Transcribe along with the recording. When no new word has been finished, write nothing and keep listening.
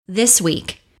This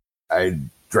week, I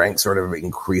drank sort of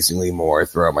increasingly more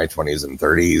throughout my 20s and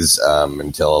 30s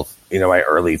until, my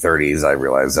early 30s, I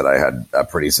realized that I had a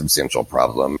pretty substantial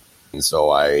problem. And so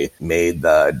I made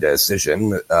the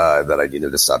decision that I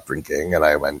needed to stop drinking, and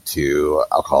I went to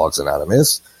Alcoholics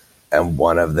Anonymous. And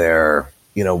one of their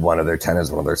tenets,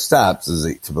 one of their steps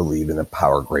is to believe in a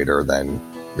power greater than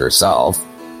yourself,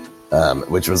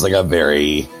 which was like a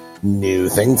very new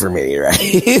thing for me,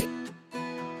 right?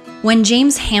 When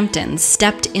James Hampton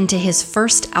stepped into his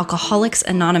first Alcoholics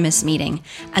Anonymous meeting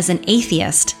as an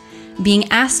atheist, being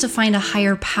asked to find a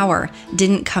higher power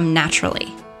didn't come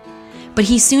naturally. But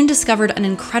he soon discovered an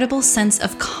incredible sense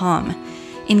of calm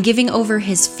in giving over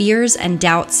his fears and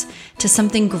doubts to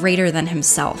something greater than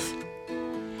himself.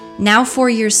 Now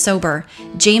 4 years sober,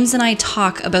 James and I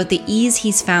talk about the ease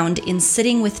he's found in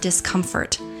sitting with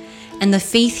discomfort and the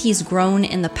faith he's grown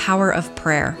in the power of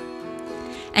prayer.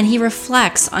 And he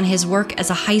reflects on his work as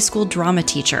a high school drama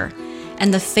teacher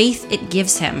and the faith it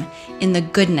gives him in the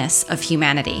goodness of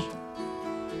humanity.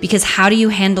 Because how do you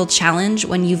handle challenge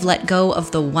when you've let go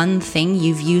of the one thing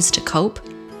you've used to cope?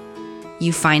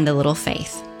 You find a little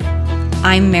faith.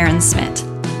 I'm Maren Smith,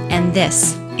 and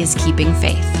this is Keeping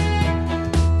Faith.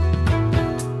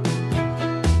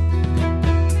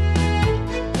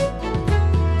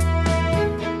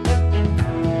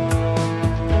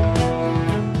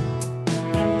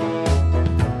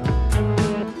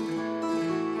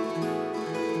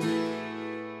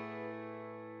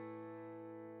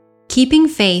 Keeping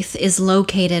Faith is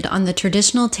located on the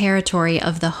traditional territory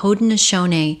of the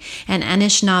Haudenosaunee and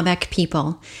Anishinaabeg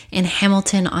people in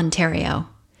Hamilton, Ontario.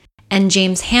 And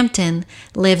James Hampton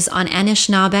lives on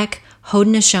Anishinaabeg,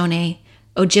 Haudenosaunee,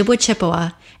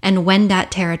 Ojibwe-Chippewa, and Wendat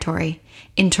territory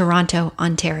in Toronto,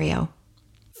 Ontario.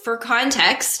 For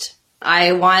context,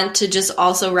 I want to just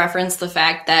also reference the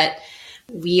fact that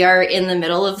we are in the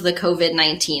middle of the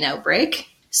COVID-19 outbreak.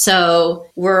 So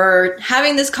we're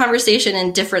having this conversation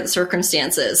in different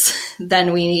circumstances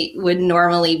than we would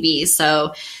normally be.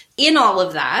 So in all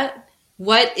of that,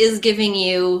 what is giving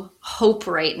you hope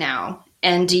right now?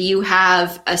 And do you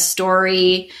have a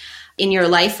story in your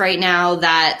life right now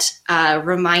that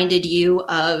reminded you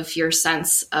of your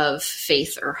sense of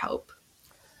faith or hope?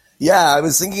 Yeah, I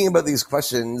was thinking about these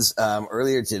questions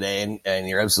earlier today, and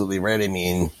you're absolutely right. I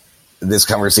mean, this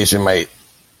conversation might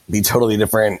be totally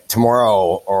different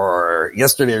tomorrow or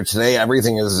yesterday or today.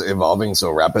 Everything is evolving so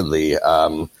rapidly.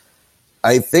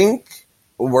 I think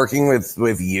working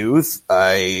with youth,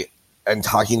 and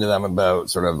talking to them about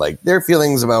sort of like their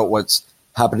feelings about what's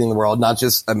happening in the world, not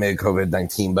just amid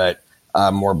COVID-19, but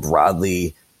more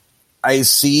broadly, I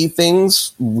see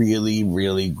things really,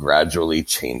 really gradually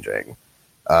changing,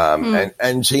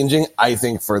 and changing, I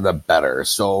think, for the better.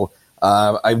 So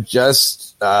I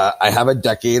have a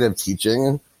decade of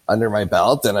teaching under my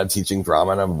belt, and I'm teaching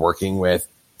drama, and I'm working with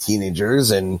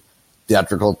teenagers and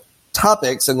theatrical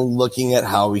topics and looking at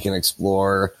how we can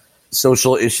explore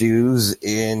social issues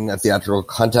in a theatrical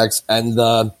context. And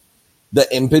the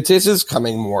impetus is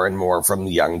coming more and more from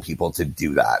the young people to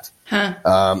do that.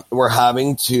 We're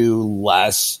having to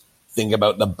less think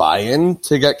about the buy-in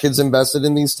to get kids invested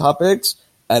in these topics.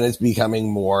 And it's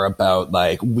becoming more about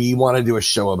like, we want to do a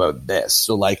show about this.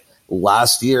 So like,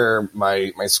 last year,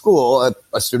 my school,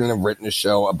 a student had written a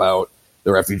show about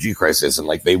the refugee crisis, and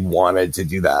like they wanted to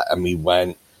do that. And we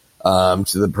went to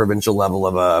the provincial level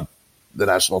of the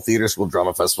National Theatre School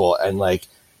Drama Festival, and like,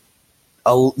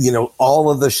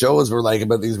 all of the shows were like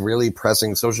about these really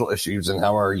pressing social issues and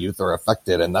how our youth are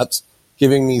affected. And that's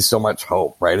giving me so much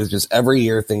hope, right? It's just every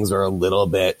year things are a little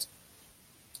bit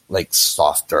like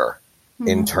softer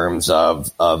in terms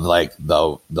of like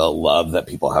the love that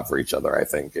people have for each other, I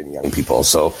think, and young people.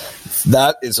 So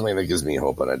that is something that gives me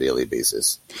hope on a daily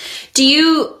basis.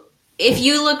 If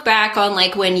you look back on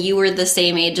like when you were the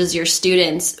same age as your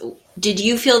students, did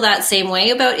you feel that same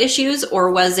way about issues,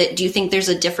 or do you think there's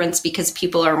a difference because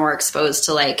people are more exposed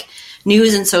to like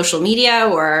news and social media,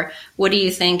 or what do you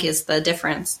think is the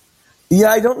difference? Yeah,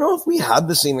 I don't know if we had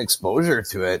the same exposure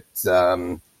to it.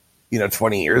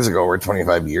 20 years ago or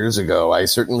 25 years ago, I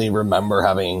certainly remember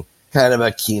having kind of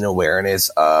a keen awareness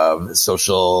of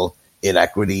social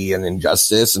inequity and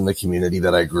injustice in the community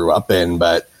that I grew up in,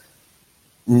 but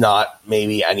not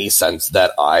maybe any sense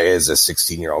that I, as a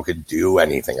 16-year-old, could do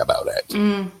anything about it.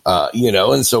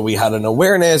 And so we had an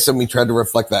awareness and we tried to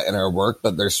reflect that in our work,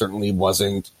 but there certainly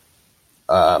wasn't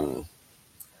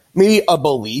maybe a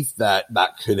belief that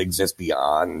could exist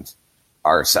beyond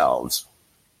ourselves.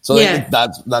 So I think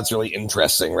that's really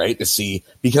interesting, right? To see,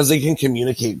 because they can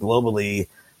communicate globally,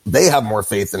 they have more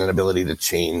faith and an ability to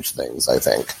change things, I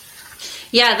think.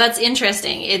 Yeah, that's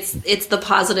interesting. It's the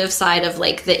positive side of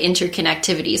like the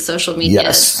interconnectivity social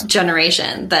media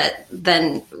generation that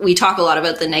then we talk a lot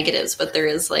about the negatives, but there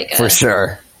is like for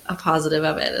sure a positive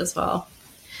of it as well.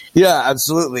 Yeah,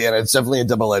 absolutely. And it's definitely a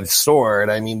double-edged sword.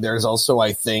 I mean, there's also,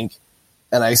 I think,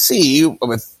 and I see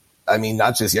with, I mean,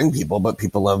 not just young people, but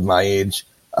people of my age.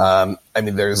 I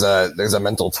mean, there's a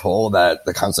mental toll that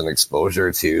the constant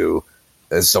exposure to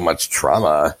so much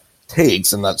trauma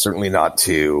takes, and that's certainly not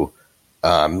to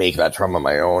make that trauma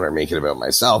my own or make it about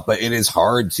myself, but it is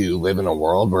hard to live in a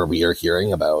world where we are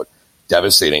hearing about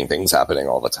devastating things happening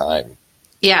all the time.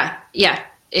 Yeah,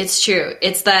 it's true.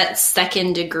 It's that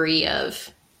second degree of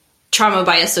trauma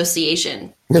by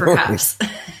association, perhaps.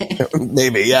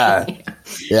 Maybe, yeah.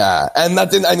 Yeah. And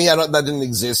that didn't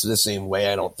exist the same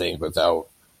way, I don't think, without,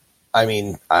 I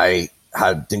mean,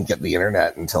 didn't get the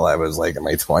internet until I was like in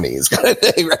my 20s kind of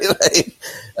thing, right?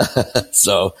 Like,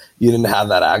 so you didn't have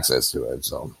that access to it.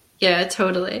 So yeah,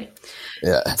 totally.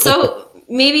 Yeah. So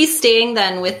maybe staying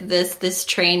then with this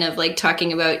train of like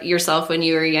talking about yourself when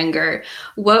you were younger,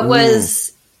 what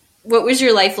was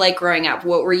your life like growing up?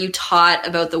 What were you taught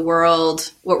about the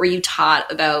world? What were you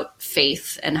taught about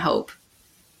faith and hope?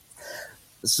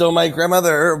 So my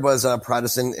grandmother was a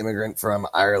Protestant immigrant from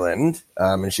Ireland,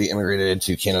 and she immigrated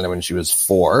to Canada when she was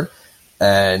 4.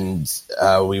 And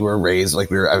we were raised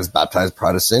I was baptized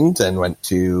Protestant and went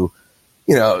to,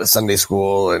 Sunday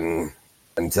school and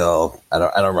until I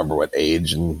don't remember what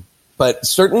age, but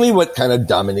certainly what kind of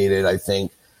dominated, I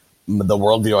think, the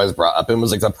worldview I was brought up in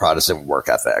was like the Protestant work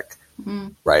ethic,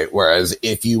 right? Whereas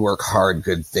if you work hard,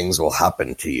 good things will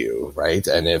happen to you, right?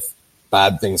 And if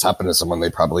bad things happen to someone, they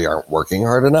probably aren't working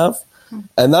hard enough.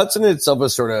 And that's in itself a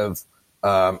sort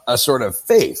of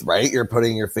faith, right? You're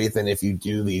putting your faith in, if you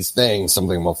do these things,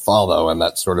 something will follow. And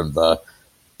that's sort of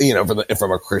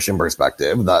from a Christian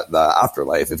perspective, the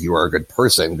afterlife, if you are a good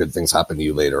person, good things happen to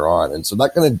you later on. And so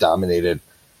that kind of dominated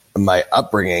my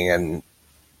upbringing. And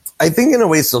I think in a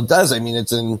way still does. I mean,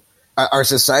 it's in our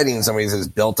society in some ways is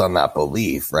built on that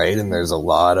belief, right? And there's a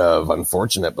lot of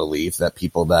unfortunate belief that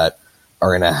people that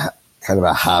are in a kind of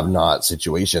a have-not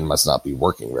situation must not be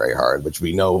working very hard, which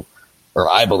we know, or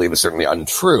I believe, is certainly not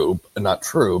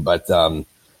true, but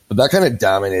that kind of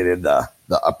dominated the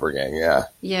upbringing. Yeah.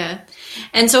 Yeah.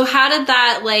 And so how did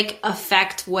that like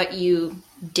affect what you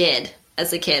did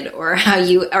as a kid or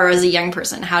or as a young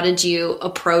person? How did you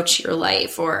approach your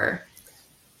life? Or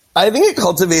I think it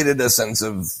cultivated a sense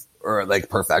of, or like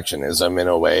perfectionism in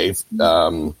a way,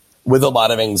 with a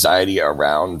lot of anxiety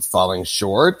around falling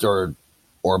short or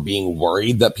being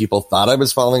worried that people thought I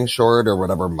was falling short or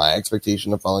whatever my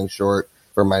expectation of falling short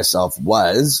for myself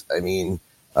was. I mean,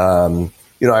 I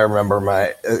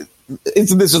remember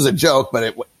this is a joke, but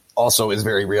it also is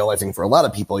very real. I think for a lot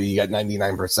of people, you get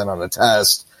 99% on a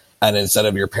test. And instead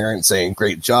of your parents saying,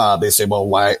 great job, they say, well,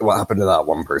 what happened to that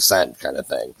 1% kind of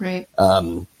thing? Right.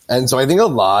 And so I think a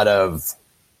lot of,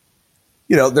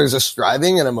 there's a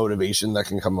striving and a motivation that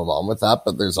can come along with that,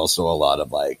 but there's also a lot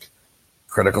of like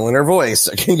critical inner voice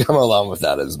that can come along with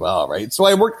that as well, right? So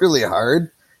I worked really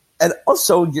hard. And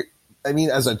also,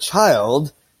 as a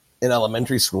child in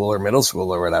elementary school or middle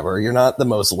school or whatever, you're not the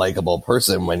most likable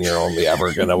person when you're only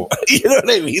ever going to, you know what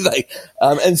I mean? Like,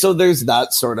 and so there's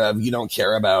that sort of, you don't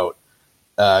care about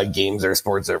games or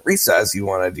sports at recess. You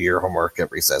want to do your homework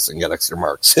at recess and get extra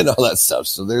marks and all that stuff.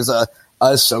 So there's a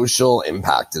social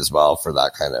impact as well for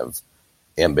that kind of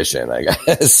ambition, I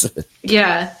guess.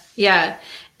 Yeah. Yeah.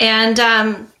 And,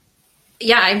 I'm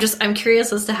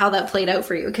curious as to how that played out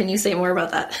for you. Can you say more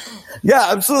about that? Yeah,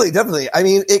 absolutely. Definitely. I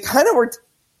mean, it kind of worked,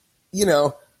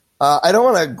 I don't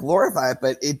want to glorify it,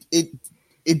 but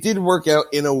it did work out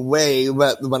in a way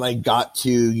that when I got to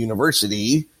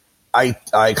university, I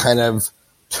kind of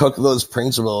took those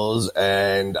principles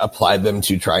and applied them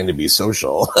to trying to be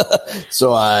social.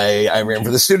 So I ran for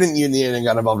the student union and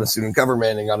got involved in student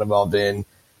government and got involved in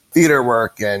theater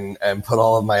work and put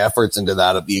all of my efforts into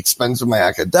that at the expense of my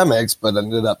academics, but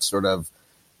ended up sort of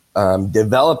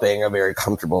developing a very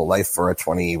comfortable life for a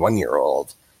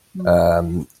 21-year-old.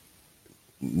 I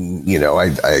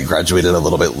graduated a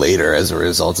little bit later as a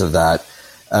result of that.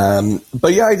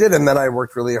 But yeah, I did. And then I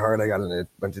worked really hard. I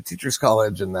went to teachers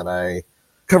college, and then I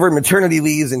covered maternity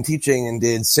leaves and teaching and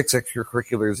did 6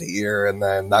 extracurriculars a year. And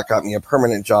then that got me a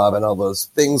permanent job, and all those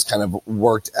things kind of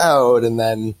worked out. And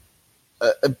then,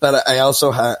 but I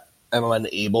also am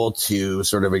unable to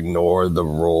sort of ignore the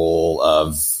role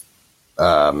of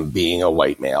being a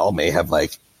white male may have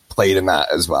like played in that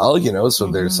as well, so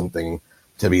there's something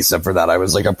to be said for that. I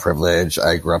was like a privilege.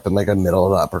 I grew up in like a middle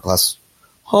to upper class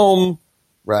home,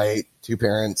 right? 2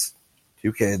 parents,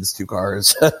 2 kids, 2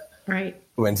 cars. Right.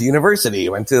 went to university,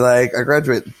 went to like a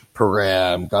graduate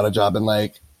program, got a job in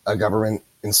like a government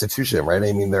institution, right?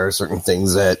 I mean, there are certain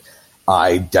things that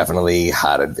I definitely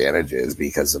had advantages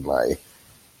because of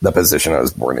the position I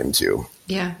was born into.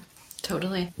 Yeah,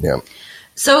 totally. Yeah.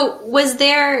 So was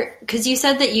there, because you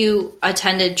said that you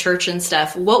attended church and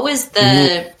stuff, what was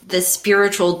the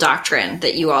spiritual doctrine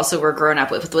that you also were growing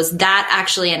up with? Was that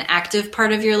actually an active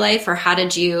part of your life, or how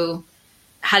did you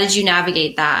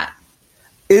navigate that?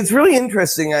 It's really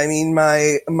interesting. I mean,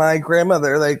 my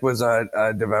grandmother like was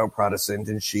a devout Protestant,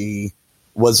 and she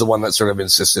was the one that sort of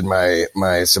insisted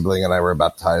my sibling and I were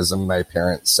baptized, and my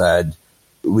parents said,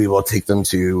 we will take them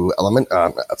to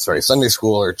Sunday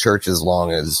school or church as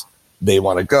long as they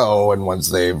want to go, and once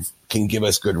they can give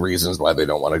us good reasons why they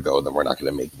don't want to go, then we're not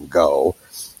going to make them go.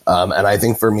 And I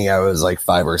think for me, I was like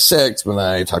 5 or 6 when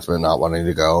I talked about not wanting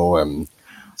to go. And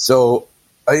so,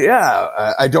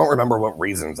 I don't remember what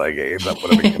reasons I gave that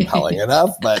would have been compelling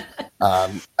enough, but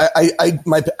I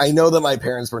know that my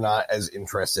parents were not as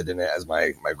interested in it as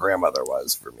my grandmother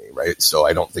was for me, right? So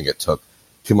I don't think it took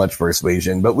too much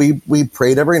persuasion, but we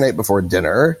prayed every night before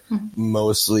dinner,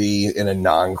 mostly in a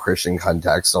non-Christian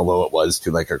context, although it was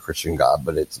to like a Christian God,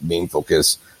 but its main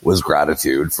focus was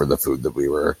gratitude for the food that we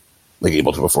were like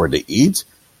able to afford to eat.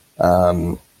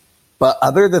 But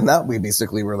other than that, we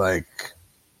basically were like,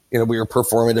 we were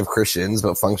performative Christians,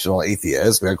 but functional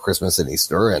atheists. We had Christmas and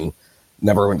Easter and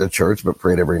never went to church, but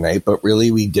prayed every night. But really,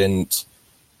 we didn't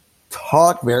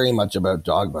talk very much about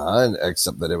dogma,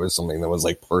 except that it was something that was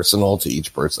like personal to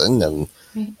each person. And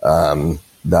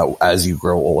that as you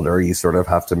grow older, you sort of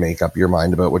have to make up your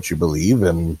mind about what you believe.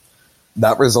 And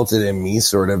that resulted in me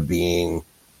sort of being,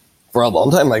 for a long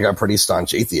time, like a pretty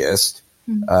staunch atheist.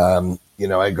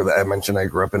 I mentioned I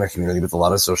grew up in a community with a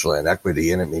lot of social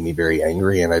inequity, and it made me very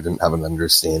angry, and I didn't have an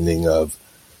understanding of,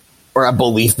 or a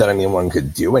belief that anyone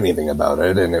could do anything about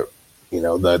it. And it,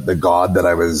 the God that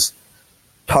I was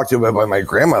talked to about by my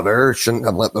grandmother shouldn't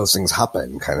have let those things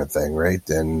happen, kind of thing, right?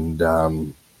 And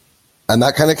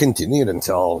that kind of continued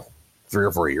until 3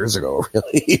 or 4 years ago,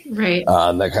 really. Right.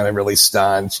 That kind of really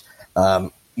staunch,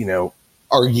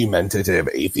 argumentative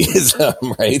atheism,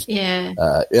 right?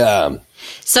 Yeah. Yeah.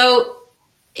 So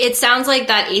it sounds like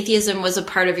that atheism was a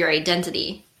part of your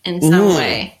identity in some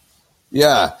way.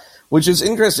 Yeah, which is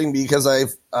interesting because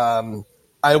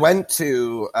I went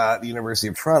to the University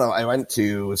of Toronto. I went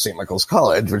to St. Michael's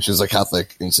College, which is a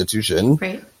Catholic institution.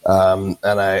 Right. And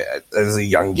I, as a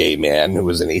young gay man who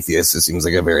was an atheist, it seems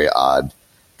like a very odd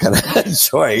kind of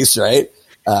choice, right?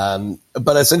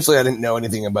 But essentially, I didn't know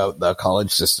anything about the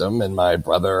college system, and my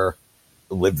brother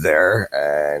lived there,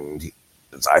 and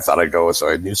I thought I'd go, so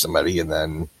I knew somebody, and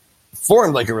then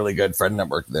formed like a really good friend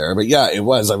network there. But yeah, I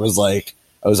was on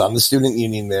the student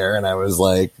union there, and I was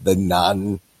like the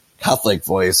non-Catholic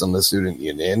voice on the student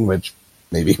union, which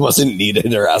maybe wasn't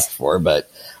needed or asked for,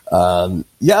 but but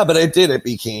it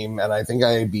became, and I think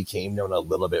I became known a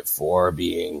little bit for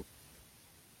being,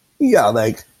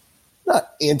 like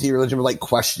not anti-religion, but like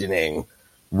questioning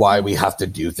why we have to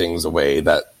do things the way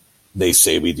that they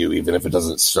say we do, even if it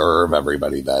doesn't serve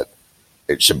everybody that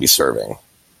it should be serving.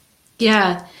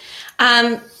 Yeah.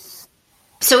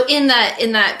 So in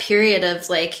that period of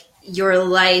like your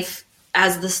life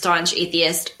as the staunch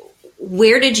atheist,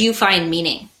 where did you find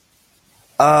meaning?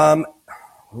 I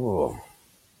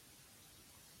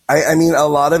mean, a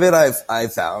lot of it I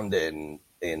found in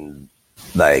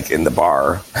the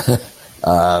bar.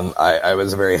 I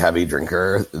was a very heavy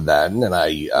drinker then, and I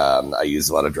used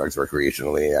a lot of drugs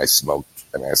recreationally. I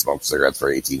smoked cigarettes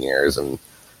for 18 years, and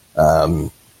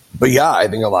but yeah, I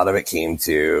think a lot of it came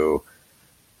to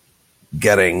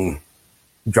getting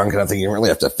drunk enough that you don't really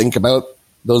have to think about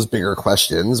those bigger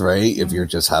questions, right? If you're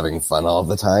just having fun all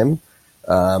the time.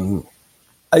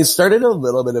 I started a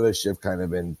little bit of a shift kind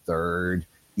of in third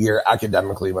year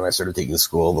academically when I started taking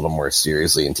school a little more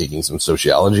seriously and taking some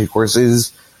sociology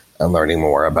courses and learning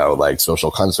more about like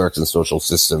social constructs and social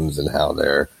systems and how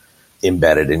they're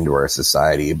embedded into our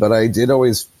society. But I did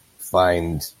always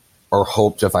find or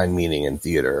hope to find meaning in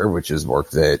theater, which is work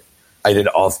that I did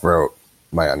all throughout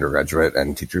my undergraduate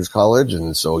and teachers college.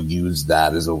 And so used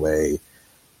that as a way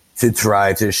to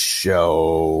try to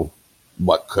show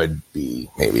what could be,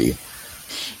 maybe.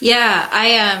 Yeah,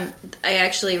 I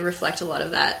actually reflect a lot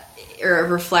of that, or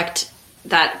reflect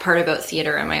that part about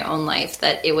theater in my own life,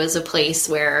 that it was a place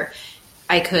where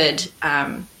I could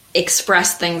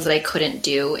express things that I couldn't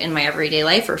do in my everyday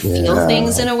life, or feel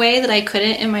things in a way that I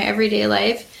couldn't in my everyday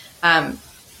life.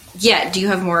 Do you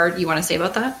have more you want to say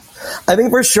about that? I think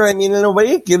for sure. I mean, in a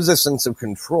way, it gives a sense of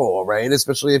control, right?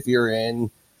 Especially if you're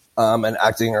in an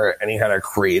acting or any kind of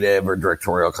creative or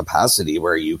directorial capacity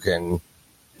where you can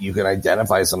you can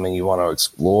identify something you want to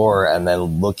explore and then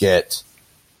look at.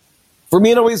 For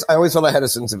me, I always felt I had a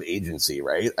sense of agency,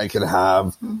 right? I could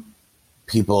have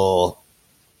people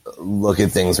look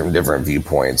at things from different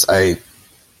viewpoints. I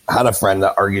had a friend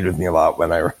that argued with me a lot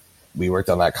when we worked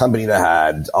on that company that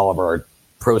had all of our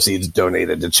proceeds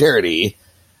donated to charity.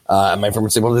 And my friend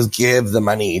would say, well, just give the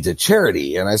money to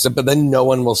charity. And I said, but then no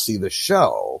one will see the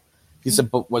show. He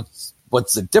said, but what's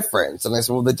the difference? And I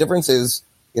said, well, the difference is,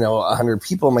 100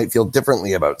 people might feel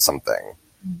differently about something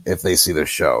if they see the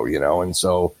show, and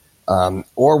so,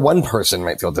 or one person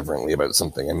might feel differently about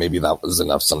something, and maybe that was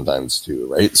enough sometimes too,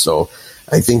 right? So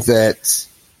I think that,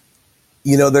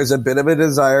 there's a bit of a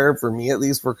desire for me, at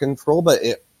least, for control, but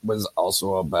it was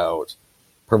also about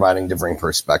providing different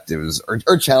perspectives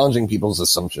or challenging people's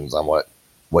assumptions on what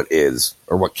is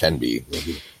or what can be.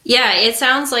 Yeah, it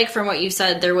sounds like from what you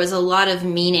said, there was a lot of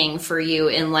meaning for you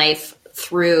in life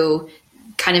through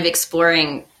kind of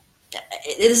exploring,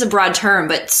 it is a broad term,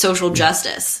 but social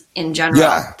justice in general.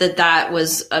 Yeah. That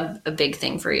was a big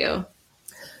thing for you.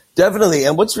 Definitely.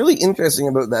 And what's really interesting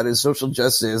about that is social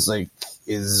justice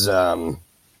is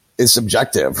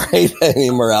subjective, right? I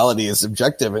mean, morality is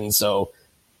subjective. And so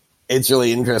it's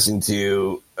really interesting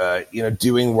to,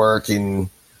 doing work in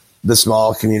the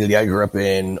small community I grew up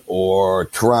in, or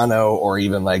Toronto, or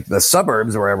even like the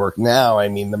suburbs where I work now. I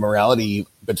mean, the morality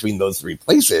between those three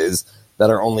places that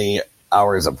are only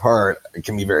hours apart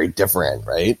can be very different,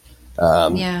 right?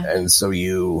 And so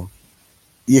you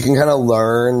can kind of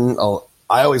learn.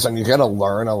 I always find you kind of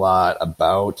learn a lot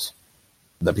about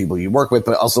the people you work with,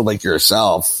 but also like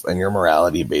yourself and your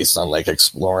morality based on like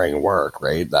exploring work,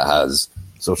 right? That has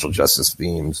social justice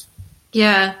themes.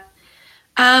 Yeah.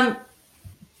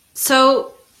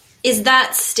 So is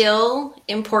that still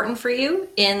important for you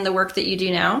in the work that you do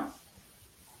now?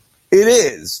 It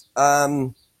is.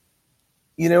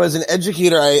 As an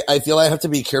educator, I feel I have to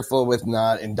be careful with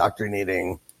not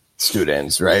indoctrinating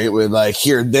students, right? With like,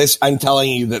 I'm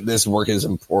telling you that this work is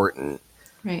important.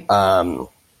 Right.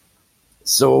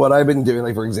 So what I've been doing,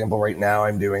 like, for example, right now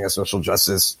I'm doing we have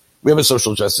a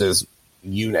social justice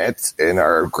unit in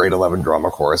our grade 11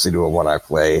 drama course. They do a one-act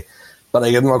play, but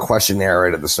I give them a questionnaire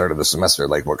right at the start of the semester.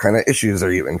 Like, what kind of issues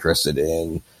are you interested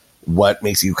in? What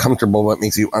makes you comfortable? What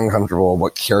makes you uncomfortable?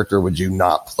 What character would you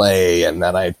not play? And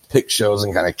then I pick shows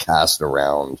and kind of cast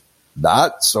around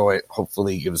that. So it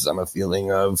hopefully gives them a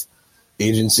feeling of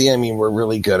agency. I mean, we're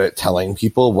really good at telling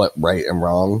people what right and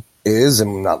wrong is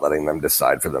and not letting them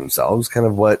decide for themselves kind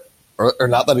of or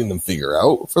not letting them figure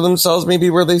out for themselves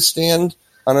maybe where they stand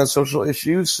on a social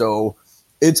issue. So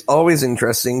it's always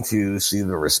interesting to see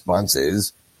the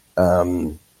responses.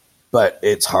 But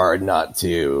it's hard not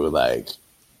to like,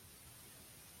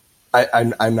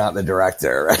 I'm not the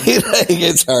director, right? Like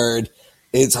it's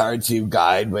hard to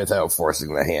guide without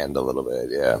forcing the hand a little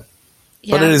bit. Yeah.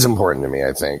 But it is important to me,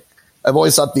 I think. I've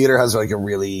always thought theater has like a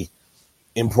really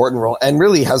important role and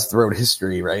really has throughout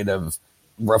history, right, of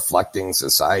reflecting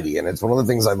society. And it's one of the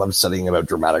things I love studying about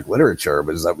dramatic literature,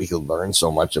 but is that we could learn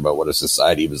so much about what a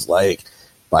society was like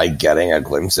by getting a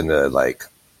glimpse into like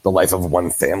the life of one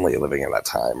family living in that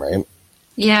time, right?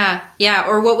 Yeah. Yeah.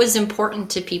 Or what was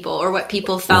important to people or what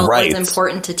people felt was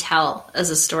important to tell as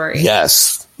a story.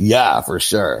 Yes. Yeah, for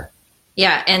sure.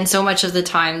 Yeah. And so much of the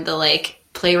time, the like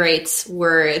playwrights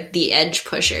were the edge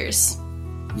pushers.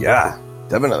 Yeah,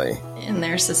 definitely. In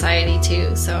their society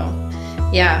too. So,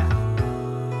 yeah.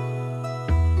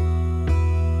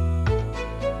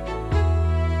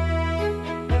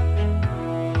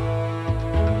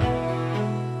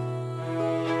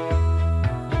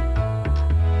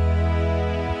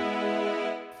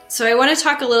 So I want to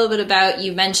talk a little bit about,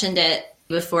 you mentioned it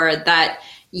before, that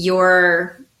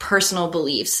your personal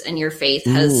beliefs and your faith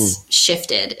has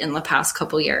shifted in the past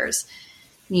couple years.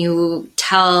 You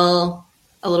tell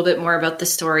a little bit more about the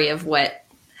story of what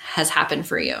has happened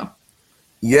for you.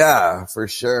 Yeah, for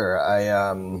sure. I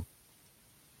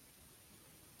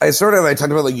talked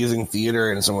about like using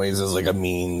theater in some ways as like a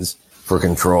means for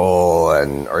control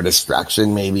or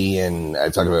distraction maybe. And I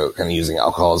talked about kind of using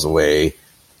alcohol as a way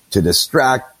to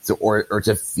distract or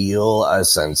to feel a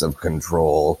sense of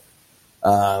control.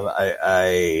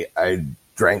 I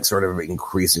drank sort of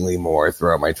increasingly more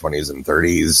throughout my 20s and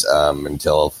 30s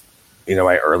until,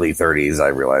 my early 30s. I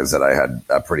realized that I had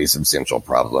a pretty substantial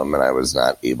problem and I was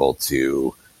not able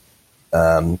to,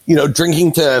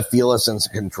 drinking to feel a sense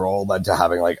of control led to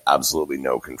having like absolutely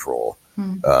no control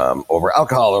over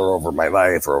alcohol or over my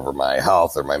life or over my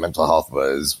health, or my mental health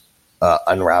was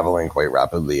unraveling quite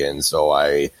rapidly. And so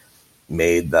I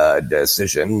made the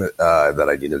decision that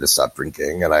I needed to stop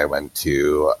drinking, and I went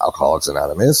to Alcoholics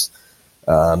Anonymous.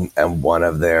 And one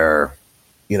of their,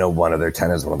 one of their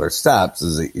tenets, one of their steps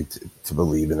is to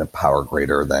believe in a power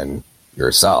greater than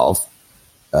yourself,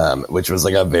 which was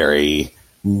like a very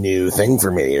new thing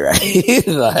for me, right?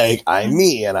 Like, I'm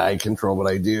me and I control what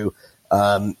I do.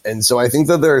 And so I think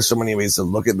that there are so many ways to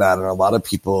look at that. And a lot of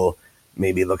people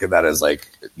maybe look at that as like,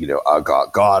 a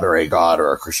God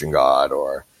or a Christian God,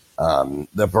 or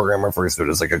the program refers to it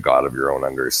as like a God of your own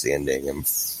understanding. And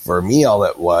for me, all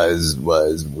it was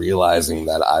realizing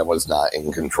that I was not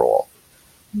in control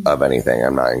of anything.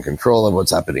 I'm not in control of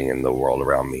what's happening in the world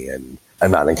around me, and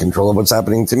I'm not in control of what's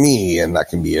happening to me. And that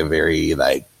can be a very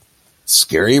like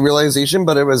scary realization,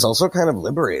 but it was also kind of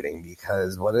liberating,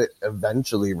 because what it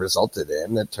eventually resulted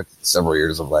in, it took several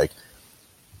years of like,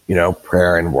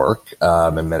 prayer and work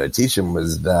and meditation,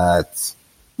 was that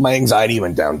my anxiety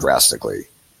went down drastically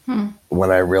when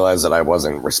I realized that I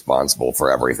wasn't responsible for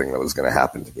everything that was going to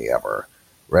happen to me ever.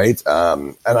 Right.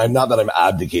 And I'm not that I'm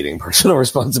abdicating personal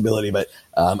responsibility, but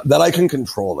that I can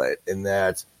control it, and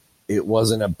that it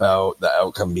wasn't about the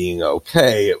outcome being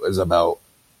okay. It was about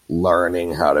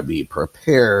learning how to be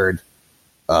prepared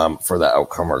for the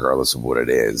outcome, regardless of what it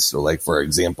is. So like, for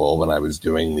example, when I was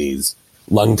doing these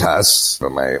lung tests for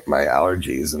my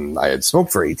allergies, and I had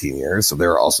smoked for 18 years. So they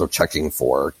were also checking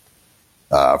for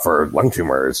lung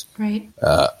tumors. Right.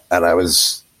 And I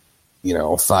was,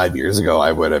 5 years ago,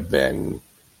 I would have been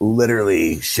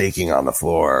literally shaking on the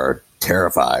floor,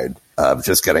 terrified of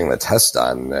just getting the test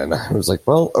done. And I was like,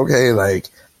 well, okay, like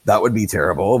that would be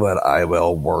terrible, but I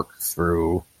will work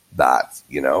through that,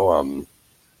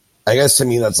 I guess to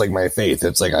me, that's like my faith.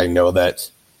 It's like, I know that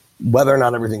whether or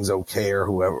not everything's okay,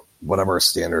 or whatever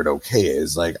standard okay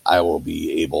is, like I will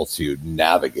be able to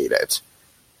navigate it.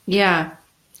 Yeah.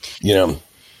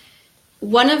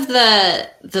 One of the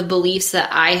beliefs that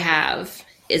I have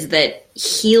is that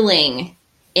healing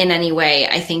in any way,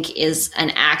 I think, is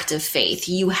an act of faith.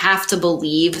 You have to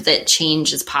believe that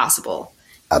change is possible.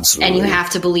 Absolutely. And you have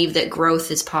to believe that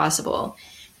growth is possible.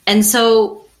 And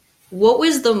so what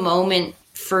was the moment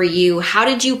for you? How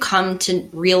did you come to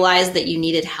realize that you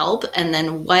needed help? And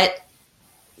then what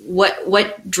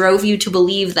drove you to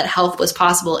believe that help was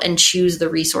possible and choose the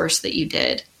resource that you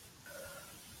did?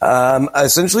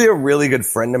 Essentially, a really good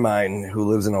friend of mine who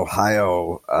lives in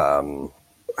Ohio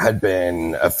had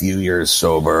been a few years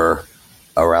sober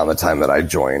around the time that I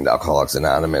joined Alcoholics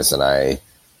Anonymous. And I,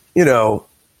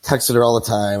 texted her all the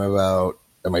time about,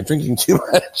 am I drinking too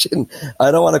much? And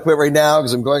I don't want to quit right now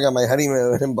because I'm going on my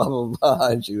honeymoon and blah, blah, blah.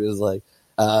 And she was like,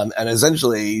 and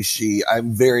essentially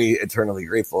I'm very eternally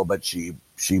grateful, but she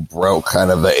broke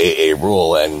kind of the AA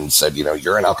rule and said,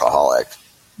 you're an alcoholic.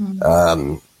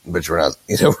 But we're not,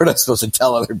 we're not supposed to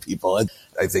tell other people. And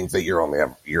I think that you're only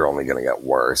going to get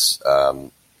worse.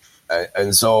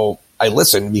 And so I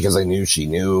listened because I knew she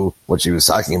knew what she was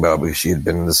talking about, because she had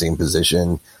been in the same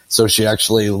position. So she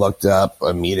actually looked up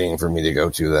a meeting for me to go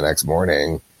to the next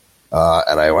morning.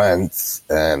 And I went,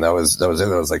 and that was it.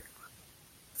 That was like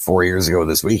 4 years ago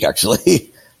this week,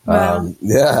 actually. Wow.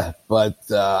 Yeah. But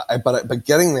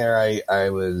getting there, I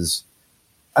was,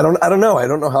 I don't know. I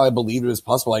don't know how I believed it was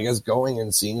possible. I guess going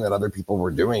and seeing that other people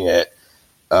were doing it,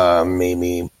 made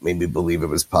me believe it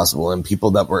was possible. And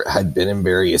people that had been in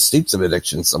various states of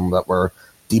addiction, some that were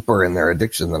deeper in their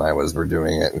addiction than I was, were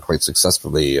doing it and quite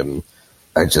successfully. And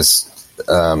I just,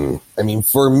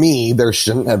 for me, there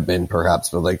shouldn't have been perhaps,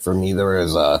 but like for me, there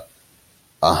was a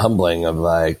humbling of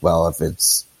like, well, if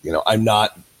it's, I'm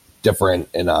not different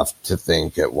enough to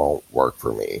think it won't work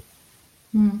for me.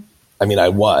 I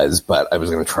was, but I was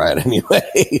going to try it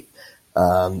anyway.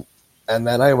 And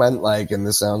then I went and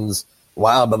this sounds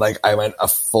wild, but I went a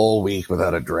full week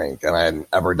without a drink, and I hadn't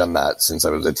ever done that since I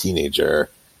was a teenager.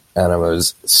 And I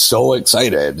was so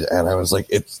excited, and I was like,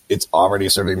 it's already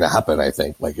starting to happen. I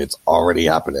think it's already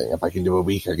happening. If I can do a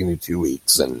week, I can do 2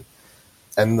 weeks. And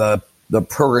the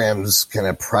program's kind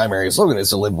of primary slogan is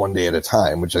to live one day at a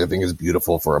time, which I think is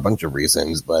beautiful for a bunch of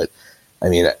reasons. But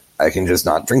I can just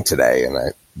not drink today,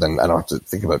 and then I don't have to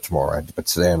think about tomorrow. But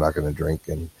today I'm not going to drink.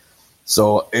 And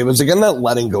so it was, again, that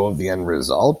letting go of the end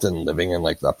result and living in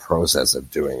the process of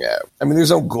doing it. There's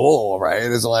no goal, right?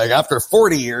 It's after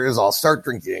 40 years, I'll start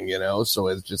drinking, So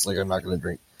it's just I'm not going to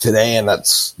drink today. And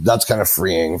that's kind of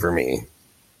freeing for me.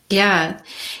 Yeah.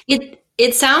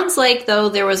 It sounds like, though,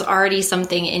 there was already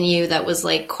something in you that was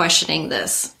questioning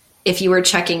this. If you were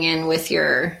checking in with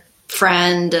your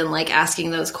friend and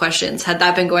asking those questions, had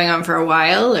that been going on for a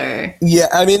while, or? Yeah,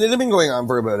 it had been going on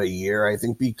for about a year, I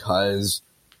think, because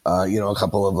a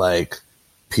couple of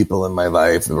people in my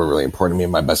life that were really important to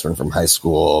me, my best friend from high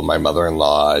school, my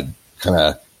mother-in-law kind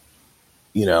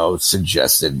of,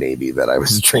 suggested maybe that I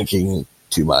was drinking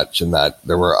too much and that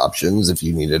there were options if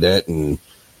you needed it. And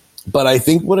But I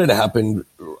think what had happened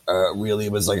really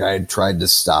was like I had tried to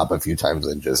stop a few times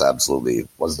and just absolutely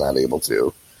was not able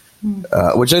to,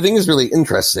 which I think is really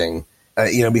interesting.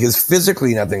 Because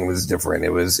physically nothing was different.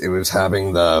 It was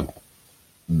having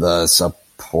the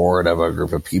support of a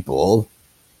group of people,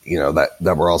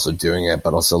 that were also doing it,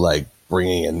 but also like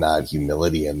bringing in that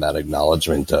humility and that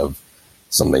acknowledgement of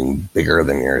something bigger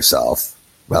than yourself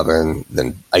rather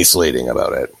than isolating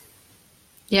about it.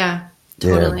 Yeah,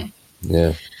 totally.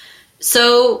 Yeah.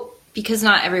 So, because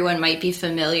not everyone might be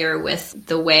familiar with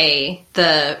the way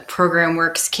the program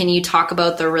works, can you talk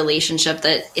about the relationship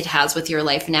that it has with your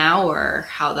life now, or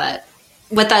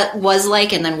what that was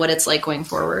like and then what it's like going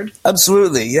forward?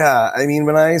 Absolutely. Yeah. I mean,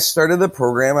 when I started the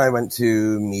program, I went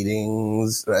to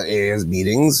meetings, AA's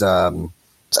meetings.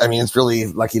 It's really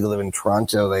lucky to live in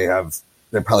Toronto.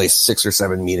 There are probably 6 or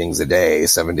 7 meetings a day,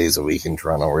 7 days a week in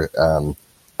Toronto.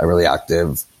 A really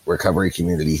active recovery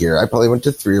community here. I probably went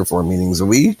to 3 or 4 meetings a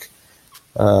week.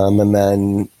 And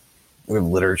then we have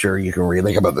literature you can read,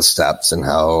 like about the steps and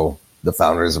how the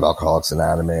founders of Alcoholics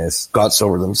Anonymous got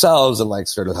sober themselves and like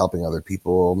started helping other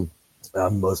people.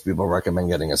 Most people recommend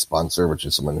getting a sponsor, which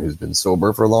is someone who's been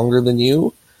sober for longer than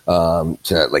you,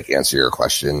 to like answer your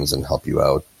questions and help you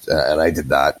out. And I did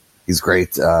that. He's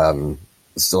great.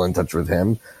 Still in touch with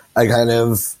him. I kind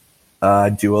of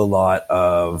do a lot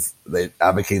of that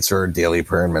advocates for daily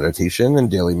prayer and meditation, and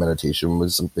daily meditation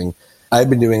was something I've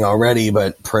been doing already,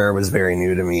 but prayer was very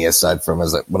new to me, aside from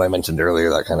what I mentioned earlier,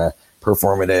 that kind of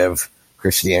performative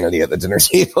Christianity at the dinner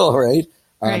table, right?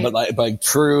 Right. But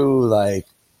true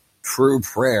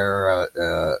prayer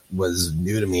was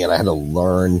new to me, and I had to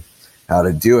learn how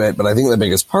to do it. But I think the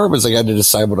biggest part was I had to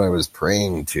decide what I was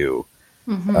praying to,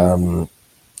 and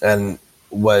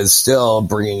was still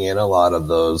bringing in a lot of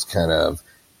those kind of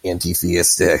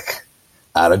anti-theistic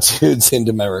attitudes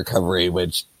into my recovery,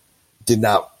 which did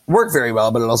not work very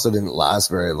well, but it also didn't last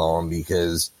very long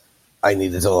because I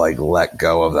needed to like let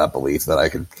go of that belief that I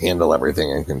could handle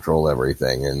everything and control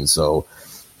everything. And so,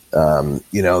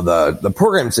 the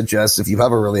program suggests if you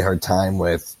have a really hard time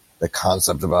with the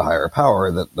concept of a higher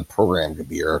power, that the program could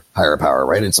be your higher power,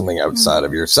 right? It's something outside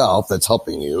of yourself that's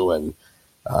helping you. And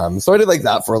so I did like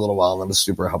that for a little while, and that was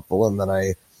super helpful. And then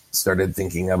I started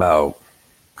thinking about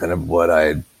kind of what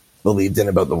I believed in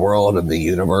about the world and the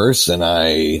universe. And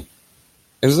I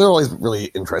was always really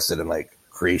interested in like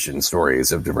creation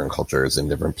stories of different cultures and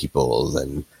different peoples.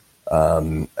 And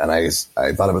I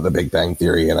thought about the Big Bang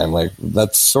Theory, and I'm like,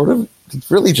 it's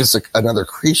really just another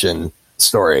creation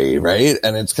story, right?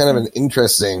 And it's kind of an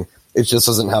interesting, it just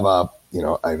doesn't have a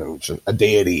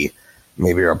deity,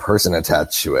 maybe, or a person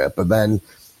attached to it. But then,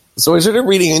 so I started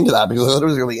reading into that because I thought it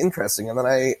was really interesting. And then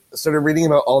I started reading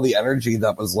about all the energy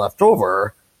that was left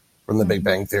over from the Big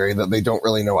Bang Theory, that they don't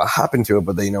really know what happened to it,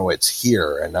 but they know it's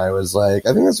here. And I was like,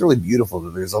 I think that's really beautiful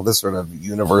that there's all this sort of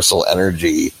universal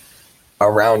energy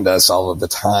around us all of the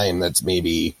time that's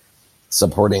maybe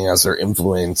supporting us or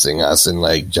influencing us in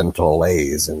like gentle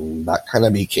ways. And that kind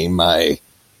of became my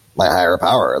higher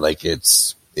power. Like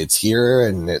it's here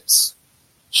and it's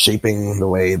shaping the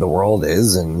way the world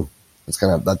is. And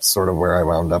that's sort of where I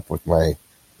wound up with my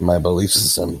belief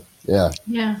system. Yeah.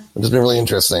 Yeah. It's been really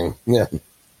interesting. Yeah.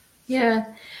 Yeah.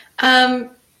 Can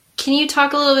you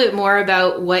talk a little bit more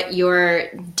about what your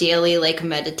daily like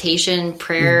meditation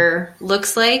prayer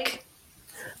looks like?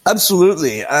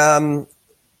 Absolutely.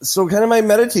 So kind of my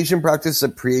meditation practice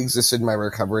that pre-existed my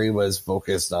recovery was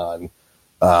focused on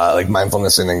like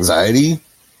mindfulness and anxiety,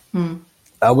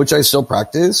 which I still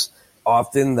practice.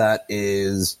 Often that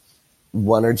is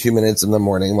 1 or 2 minutes in the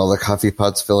morning while the coffee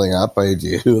pot's filling up. I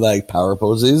do like power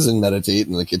poses and meditate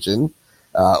in the kitchen,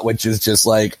 which is just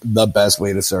like the best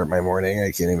way to start my morning.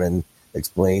 I can't even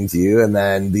explain to you. And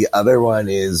then the other one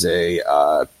is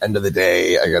end of the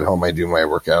day, I get home, I do my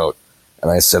workout, and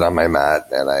I sit on my mat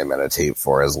and I meditate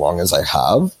for as long as I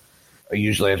have.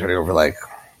 Usually I try to go for like,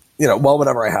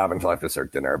 whatever I have until I have to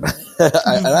start dinner. But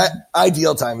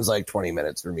ideal time is like 20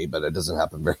 minutes for me, but it doesn't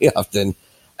happen very often.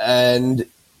 And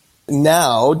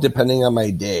now, depending on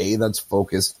my day, that's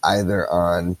focused either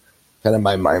on kind of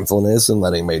my mindfulness and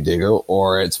letting my day go,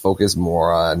 or it's focused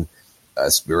more on a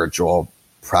spiritual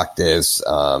practice,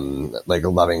 like a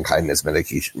loving kindness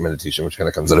meditation, which kind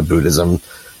of comes out of Buddhism.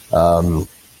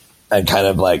 And kind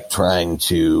of like trying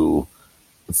to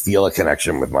feel a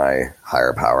connection with my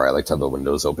higher power. I like to have the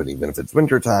windows open, even if it's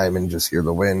wintertime, and just hear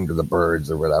the wind or the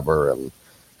birds or whatever,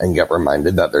 and get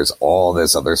reminded that there's all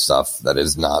this other stuff that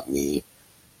is not me,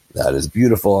 that is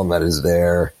beautiful and that is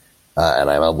there. And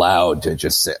I'm allowed to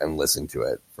just sit and listen to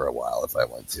it for a while if I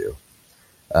want to.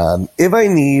 If I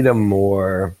need a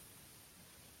more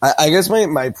I guess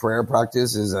my prayer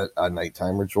practice is a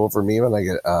nighttime ritual for me when I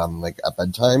get like at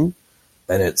bedtime,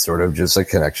 and it's sort of just a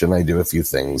connection. I do a few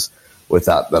things with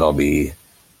that'll be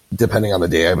depending on the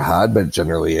day I've had, but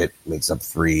generally it makes up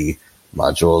 3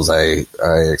 modules.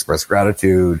 I express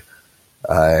gratitude.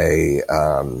 I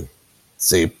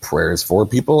say prayers for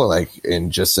people, like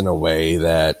in a way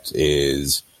that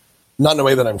is not in a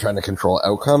way that I'm trying to control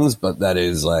outcomes, but that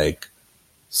is like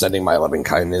sending my loving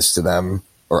kindness to them,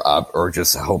 or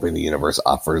just hoping the universe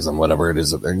offers them whatever it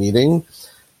is that they're needing.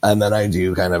 And then I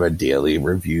do kind of a daily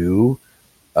review,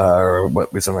 or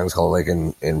what we sometimes call like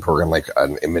in program, like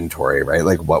an inventory, right?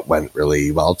 Like what went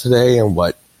really well today and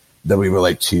what that we would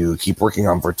like to keep working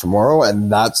on for tomorrow.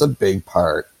 And that's a big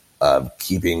part of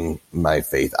keeping my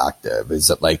faith active, is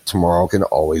that like tomorrow can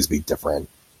always be different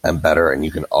and better, and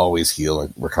you can always heal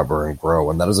and recover and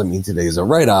grow. And that doesn't mean today is a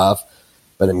write-off,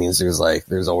 but it means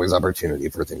there's always opportunity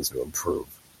for things to improve,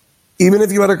 even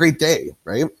if you had a great day,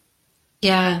 right?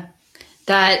 Yeah.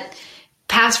 That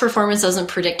past performance doesn't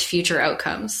predict future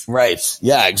outcomes. Right.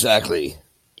 Yeah, exactly.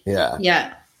 Yeah.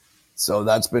 Yeah. So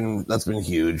that's been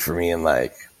huge for me. And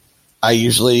like, I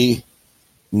usually,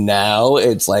 now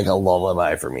it's like a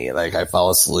lullaby for me. Like I fall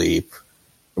asleep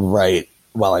right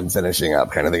while I'm finishing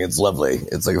up, kind of thing. It's lovely.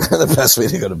 It's like the best way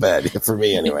to go to bed for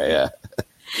me anyway. Yeah.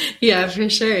 Yeah, for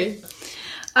sure.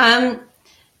 I'm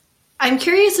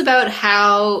curious about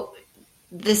how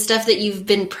the stuff that you've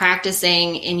been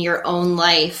practicing in your own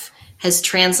life has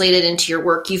translated into your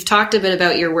work. You've talked a bit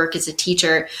about your work as a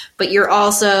teacher, but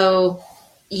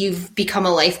you've become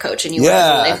a life coach, and you work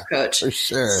as a life coach. For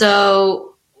sure.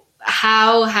 So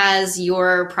how has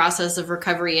your process of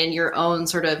recovery and your own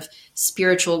sort of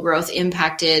spiritual growth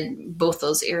impacted both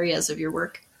those areas of your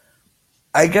work?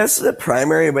 I guess the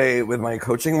primary way with my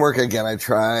coaching work, again, I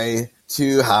try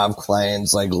to have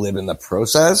clients like live in the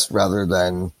process rather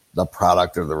than the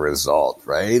product or the result,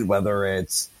 right? Whether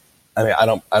it's, I mean,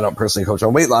 I don't personally coach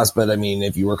on weight loss, but I mean,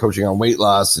 if you were coaching on weight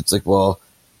loss, it's like, well,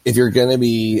 if you're going to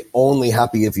be only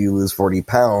happy if you lose 40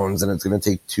 pounds and it's going to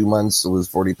take 2 months to lose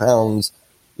 40 pounds,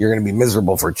 you're going to be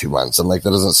miserable for 2 months. And like, that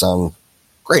doesn't sound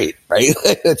great, right?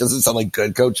 It doesn't sound like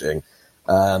good coaching.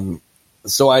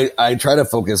 So I try to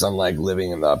focus on like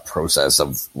living in the process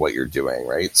of what you're doing,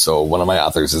 right? So one of my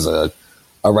authors is a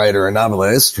writer, a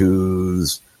novelist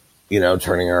who's,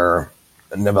 turning her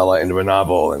novella into a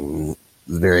novel and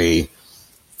very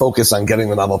focused on getting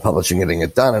the novel published and getting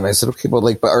it done. And I said, okay,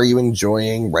 but are you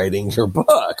enjoying writing your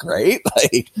book, right?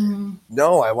 Like,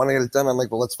 no, I want to get it done. I'm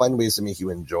like, well, let's find ways to make you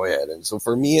enjoy it. And so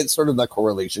for me, it's sort of that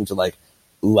correlation to like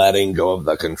letting go of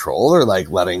the control, or like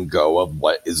letting go of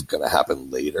what is going to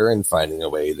happen later and finding a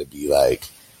way to be like,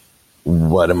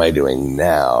 what am I doing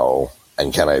now?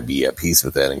 And can I be at peace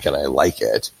with it? And can I like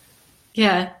it?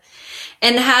 Yeah.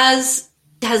 And has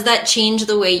that changed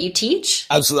the way you teach?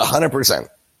 Absolutely. 100%.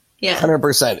 Yeah.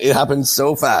 100%. It happened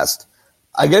so fast.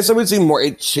 I guess I would say more,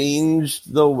 it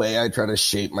changed the way I try to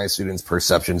shape my students'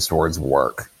 perceptions towards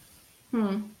work.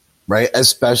 Right?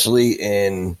 Especially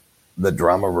in the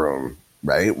drama room,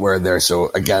 right? Where they're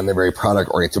very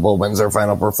product oriented. Well, when's our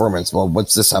final performance? Well,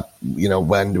 what's this up?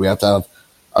 When do we have to have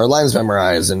our lines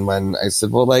memorized? And when I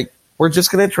said, well, like, we're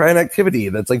just going to try an activity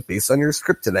that's like based on your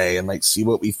script today and like see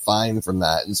what we find from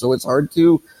that. And so it's hard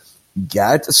to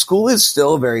get. School is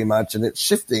still very much, and it's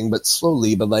shifting, but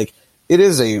slowly, but like it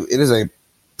is a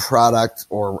product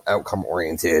or outcome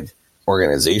oriented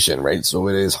organization, right? So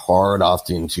it is hard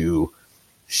often to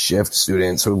shift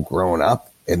students who've grown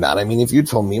up in that. I mean, if you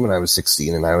told me when I was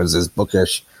 16 and I was as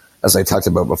bookish as I talked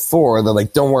about before, they're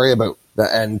like, don't worry about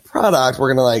the end product. We're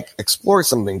going to like explore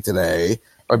something today.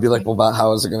 I'd be like, well, but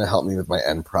how is it going to help me with my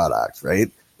end product?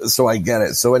 Right. So I get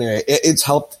it. So anyway, it's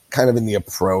helped kind of in the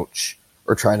approach,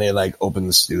 or trying to like open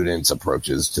the students'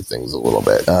 approaches to things a little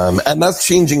bit. And that's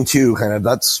changing too, kind of,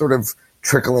 that's sort of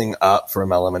trickling up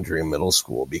from elementary and middle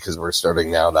school, because we're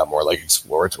starting now that more like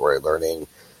exploratory learning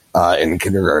in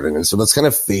kindergarten. And so that's kind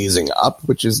of phasing up,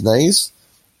 which is nice,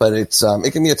 but it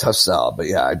can be a tough sell. But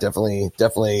yeah,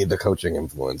 definitely the coaching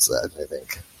influenced that, I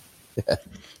think.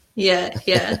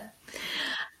 Yeah.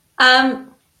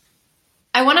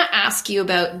 I want to ask you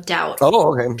about doubt.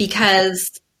 Oh, okay.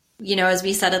 Because, as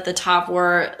we said at the top,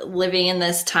 we're living in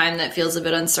this time that feels a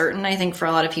bit uncertain, I think, for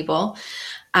a lot of people.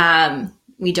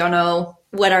 We don't know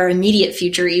what our immediate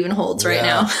future even holds right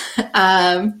now.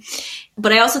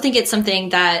 But I also think it's something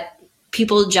that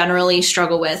people generally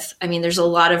struggle with. I mean, there's a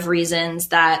lot of reasons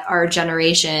that our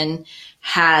generation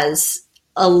has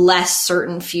a less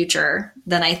certain future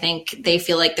than I think they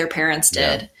feel like their parents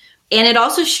did. And it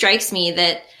also strikes me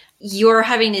that you're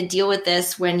having to deal with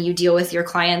this when you deal with your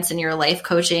clients and your life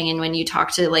coaching and when you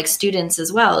talk to like students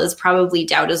as well, is probably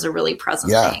doubt is a really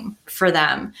present thing for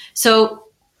them. So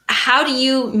how do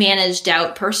you manage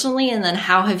doubt personally? And then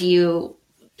how do you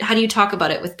talk about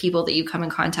it with people that you come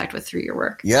in contact with through your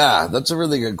work? Yeah, that's a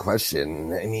really good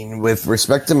question. I mean, with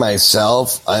respect to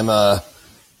myself, I'm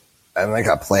like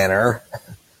a planner.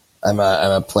 I'm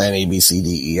a plan A, B, C,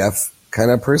 D, E, F kind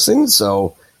of person.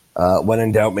 So, when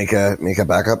in doubt, make a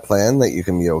backup plan that you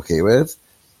can be okay with.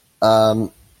 I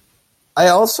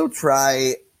also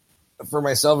try for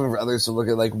myself and for others to look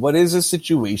at like, what is a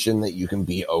situation that you can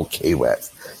be okay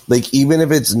with? Like, even if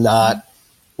it's not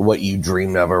what you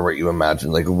dreamed of or what you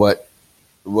imagined, like what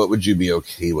would you be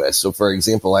okay with? So for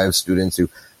example, I have students who,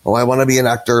 I want to be an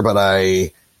actor, but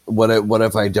what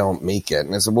if I don't make it?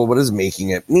 And I said, well, what does making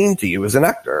it mean to you as an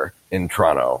actor in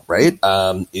Toronto, right?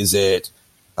 Is it,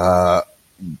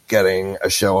 getting a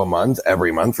show a month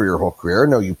every month for your whole career?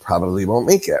 No, you probably won't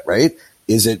make it, right?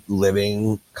 Is it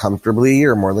living comfortably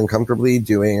or more than comfortably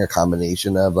doing a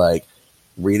combination of like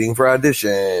reading for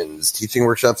auditions, teaching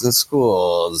workshops in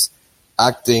schools,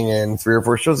 acting in 3 or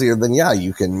 4 shows a year? Then yeah,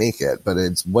 you can make it. But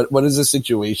it's what is a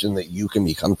situation that you can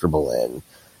be comfortable in?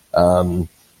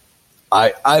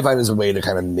 I find as a way to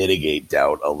kind of mitigate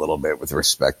doubt a little bit with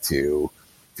respect to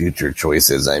future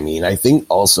choices. I mean, I think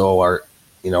also our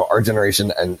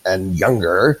generation and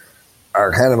younger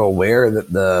are kind of aware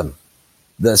that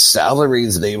the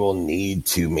salaries they will need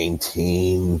to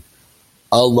maintain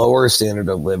a lower standard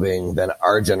of living than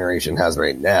our generation has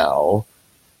right now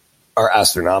are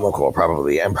astronomical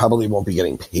probably, and probably won't be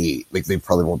getting paid. Like they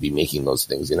probably won't be making those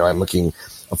things. I'm looking,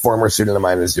 a former student of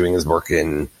mine is doing his work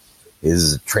in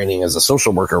his training as a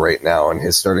social worker right now, and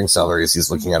his starting salaries, he's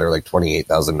looking at are like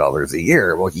 $28,000 a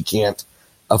year. Well, he can't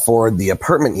afford the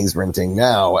apartment he's renting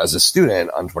now as a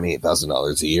student on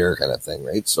 $28,000 a year kind of thing,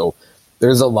 right? So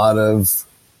there's a lot of,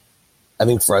 I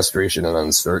think, frustration and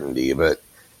uncertainty, but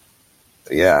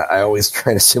yeah, I always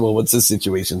try to say, well, what's the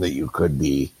situation that you could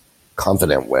be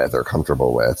confident with or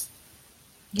comfortable with?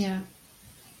 Yeah.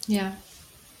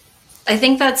 I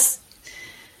think that's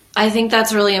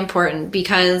really important,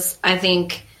 because I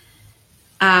think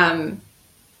sometimes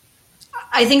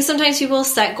people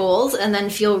set goals and then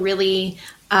feel really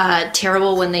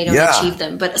terrible when they don't achieve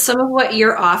them. But some of what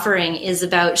you're offering is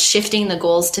about shifting the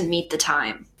goals to meet the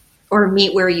time or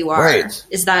meet where you are. Right.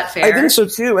 Is that fair? I think so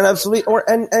too. And absolutely.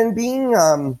 And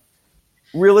being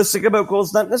realistic about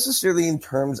goals, not necessarily in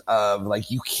terms of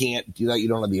like, you can't do that, you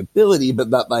don't have the ability,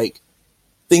 but that like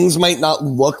things might not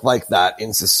look like that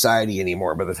in society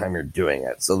anymore by the time you're doing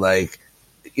it. So like,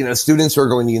 students who are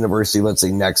going to university, let's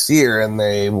say next year, and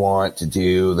they want to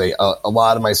do, a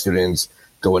lot of my students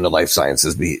go into life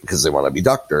sciences because they want to be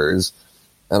doctors.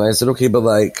 And I said, okay, but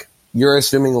like, you're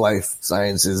assuming life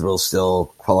sciences will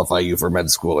still qualify you for med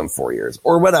school in 4 years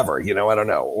or whatever, I don't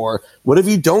know. Or what if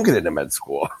you don't get into med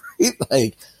school? Right?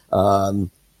 Like,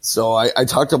 so I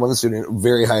talked to one student,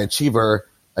 very high achiever.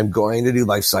 I'm going to do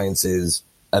life sciences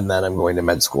and then I'm going to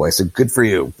med school. I said, good for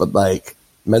you. But like,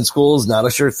 med school is not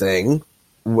a sure thing.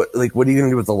 What are you going to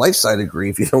do with the life sci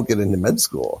degree if you don't get into med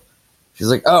school? She's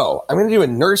like, oh, I'm going to do a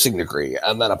nursing degree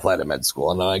and then apply to med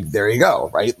school. And I'm like, there you go,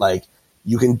 right? Like,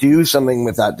 you can do something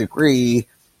with that degree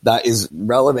that is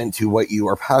relevant to what you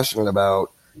are passionate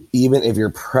about, even if your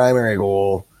primary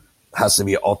goal has to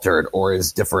be altered or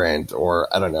is different,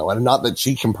 or I don't know. And not that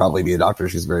she can probably be a doctor.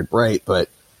 She's very bright, but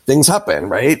things happen,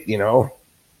 right?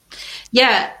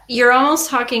 Yeah. You're almost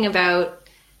talking about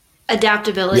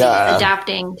adaptability,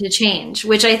 adapting to change,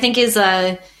 which I think is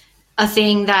a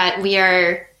thing that we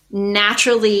are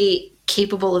naturally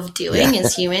capable of doing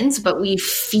as humans, but we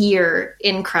fear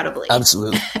incredibly.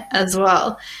 Absolutely. As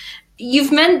well. You've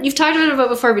talked about it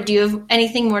before, but do you have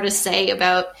anything more to say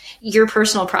about your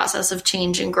personal process of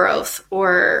change and growth,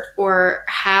 or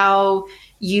how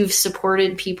you've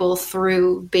supported people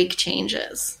through big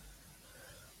changes?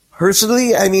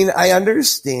 Personally, I mean, I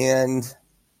understand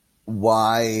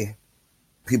why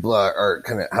people are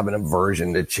kind of have an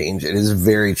aversion to change. It is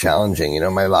very challenging.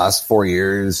 My last 4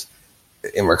 years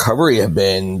in recovery have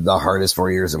been the hardest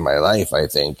 4 years of my life, I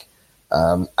think.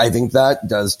 I think that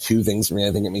does two things for me.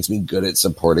 I think it makes me good at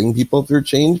supporting people through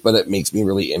change, but it makes me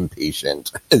really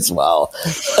impatient as well.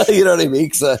 You know what I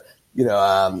mean? So,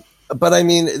 but I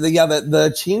mean,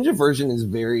 the change aversion is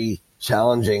very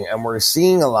challenging, and we're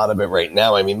seeing a lot of it right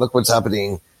now. I mean, look what's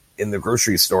happening in the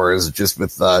grocery stores, just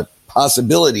with the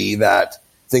possibility that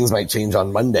things might change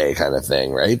on Monday kind of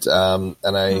thing, right? And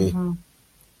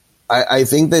I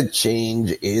think that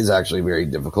change is actually very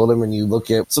difficult. And when you look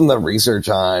at some of the research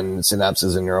on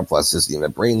synapses and neuroplasticity in the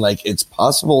brain, like, it's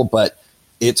possible, but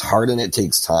it's hard and it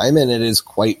takes time, and it is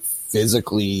quite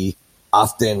physically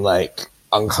often like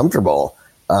uncomfortable,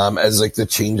 as like the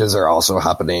changes are also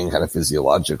happening kind of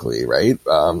physiologically, right?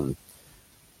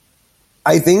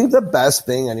 I think the best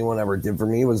thing anyone ever did for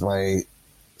me was my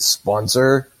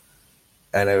sponsor,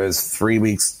 and it was 3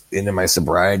 weeks into my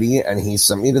sobriety, and he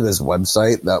sent me to this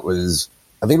website that was,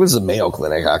 I think it was the Mayo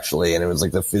Clinic actually, and it was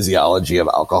like the physiology of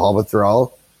alcohol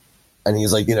withdrawal. And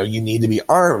he's like, you know, you need to be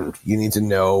armed. You need to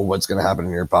know what's going to happen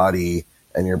in your body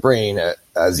and your brain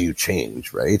as you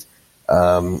change, right?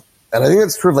 And I think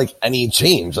that's true of like any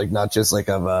change, like not just like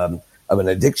of an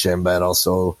addiction, but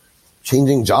also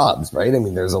changing jobs, right? I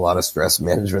mean, there's a lot of stress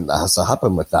management that has to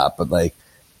happen with that, but like,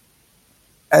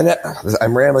 and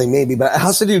I'm rambling maybe, but it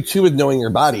has to do too with knowing your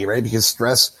body, right? Because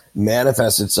stress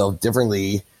manifests itself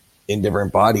differently in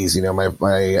different bodies. You know,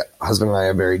 my husband and I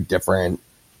have very different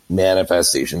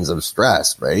manifestations of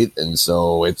stress, right? And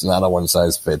so it's not a one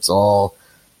size fits all.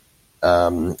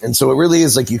 And so it really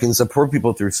is like you can support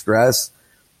people through stress,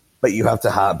 but you have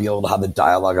to be able to have a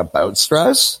dialogue about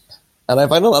stress. And I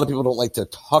find a lot of people don't like to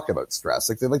talk about stress.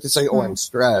 Like they like to say, oh, I'm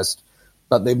stressed,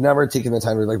 but they've never taken the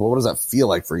time to be like, well, what does that feel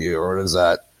like for you? Or what does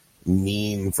that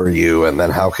mean for you? And then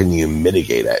how can you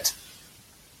mitigate it?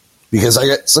 Because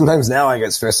sometimes now I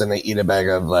get stressed and I eat a bag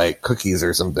of like cookies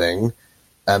or something,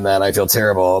 and then I feel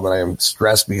terrible, and then I'm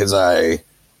stressed because our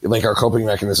coping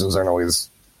mechanisms aren't always,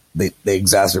 they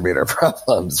exacerbate our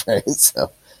problems, right?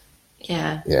 So,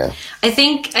 yeah. I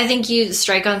think you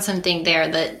strike on something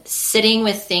there, that sitting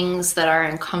with things that are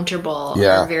uncomfortable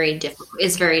are very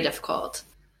difficult.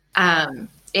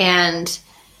 And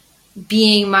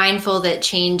being mindful that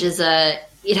change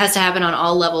it has to happen on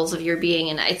all levels of your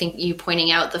being. And I think you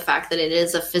pointing out the fact that it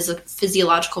is a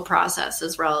physiological process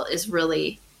as well is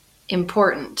really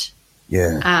important.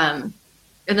 Yeah.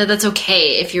 And that's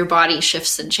okay if your body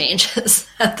shifts and changes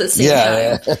at the same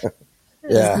time.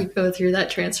 As you go through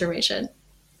that transformation.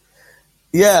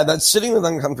 Yeah, that sitting with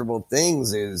uncomfortable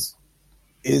things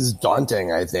is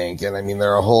daunting, I think. And I mean,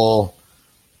 there are whole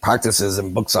practices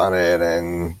and books on it.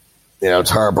 And, you know,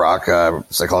 Tara Brach, a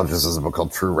psychologist, has a book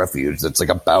called True Refuge that's like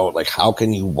about like how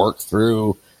can you work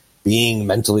through being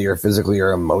mentally or physically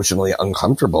or emotionally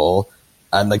uncomfortable.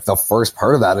 And like the first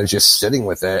part of that is just sitting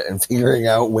with it and figuring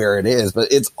out where it is.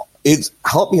 But it's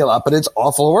helped me a lot, but it's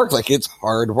awful work. Like it's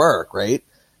hard work, right?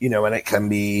 You know, and it can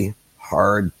be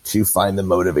hard to find the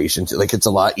motivation to, like, it's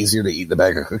a lot easier to eat the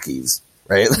bag of cookies,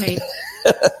 right?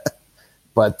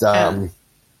 But,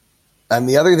 and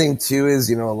the other thing too is,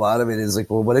 you know, a lot of it is like,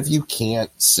 well, what if you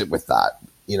can't sit with that?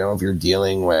 You know, if you're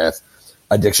dealing with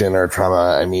addiction or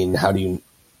trauma, I mean, how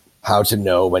to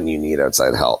know when you need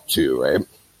outside help too, right?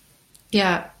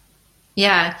 Yeah.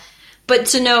 Yeah. But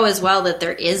to know as well that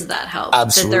there is that help.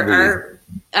 Absolutely. That there are,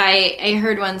 I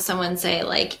heard someone say,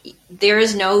 like, there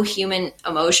is no human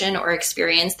emotion or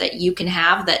experience that you can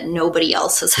have that nobody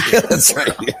else has had. That's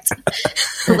right.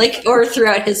 Like, or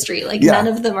throughout history. Like, none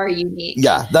of them are unique.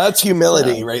 Yeah, that's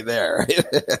humility right there.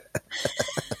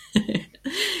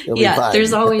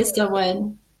 There's always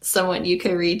someone you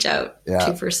can reach out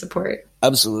to for support.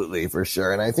 Absolutely, for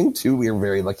sure. And I think, too, we are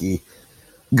very lucky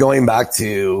going back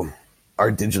to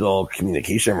our digital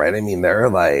communication, right? I mean, there are,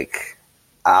 like,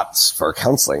 apps for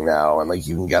counseling now, and like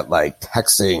you can get like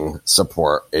texting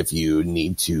support if you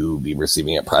need to be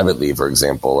receiving it privately, for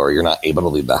example, or you're not able to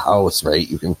leave the house, right?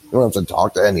 You don't have to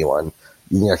talk to anyone.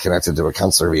 You can get connected to a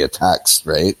counselor via text,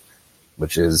 right?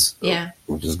 Which is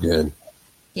good.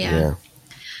 Yeah.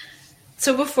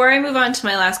 So before I move on to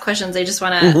my last questions, I just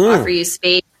want to offer you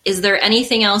space. Is there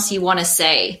anything else you want to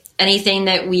say? Anything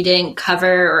that we didn't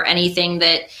cover, or anything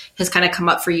that has kind of come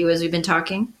up for you as we've been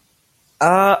talking?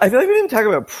 I feel like we didn't talk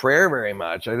about prayer very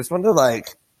much. I just wanted to like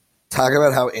talk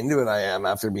about how into it I am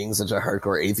after being such a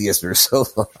hardcore atheist for so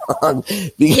long.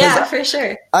 Yeah, for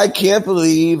sure. I can't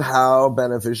believe how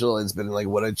beneficial it's been, like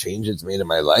what a change it's made in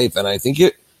my life. And I think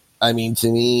to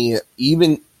me,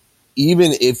 even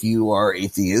if you are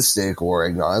atheistic or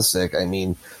agnostic, I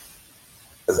mean,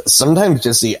 sometimes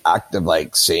just the act of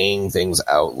like saying things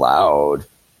out loud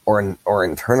or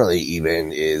internally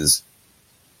even is,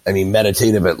 I mean,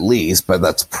 meditative at least, but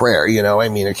that's prayer, you know? I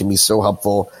mean, it can be so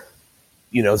helpful,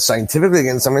 you know, scientifically,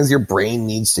 and sometimes your brain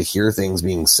needs to hear things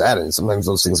being said, and sometimes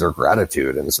those things are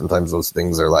gratitude, and sometimes those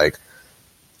things are like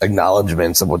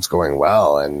acknowledgments of what's going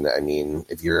well. And I mean,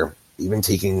 if you're even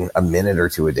taking a minute or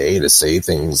two a day to say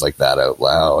things like that out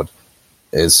loud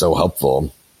is so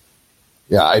helpful.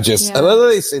 Yeah, I love that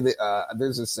they say that,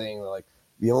 there's this saying that, like,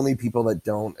 the only people that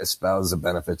don't espouse the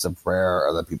benefits of prayer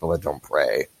are the people that don't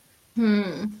pray.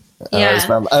 Yeah.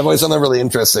 I've always found that really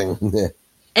interesting.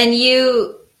 And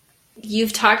you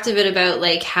you've talked a bit about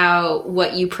like how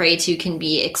what you pray to can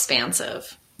be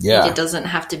expansive. Yeah. Like it doesn't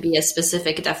have to be a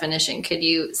specific definition. Could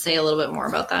you say a little bit more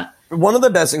about that? One of the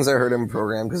best things I heard in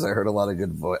program, because I heard a lot of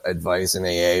good advice in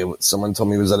AA, someone told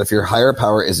me was that if your higher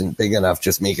power isn't big enough,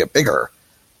 just make it bigger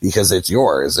because it's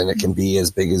yours and it can be as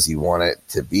big as you want it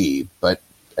to be. But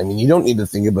I mean, you don't need to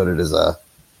think about it as a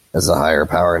higher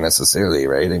power necessarily,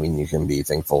 right? I mean, you can be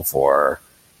thankful for,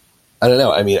 I don't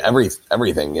know. I mean,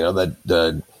 everything, you know,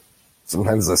 that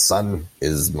sometimes the sun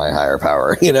is my higher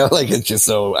power, you know, like it's just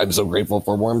I'm so grateful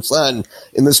for warm sun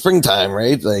in the springtime,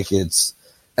 right? Like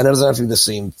and it doesn't have to be the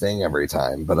same thing every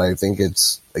time, but I think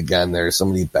again, there's so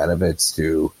many benefits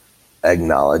to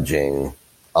acknowledging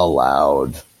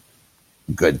aloud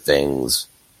good things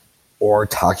or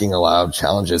talking aloud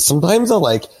challenges. Sometimes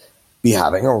I'll be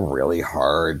having a really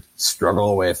hard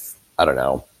struggle with, I don't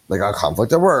know, like a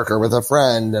conflict at work or with a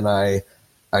friend. And I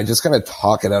just kind of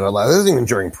talk it out loud. This isn't even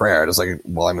during prayer, just like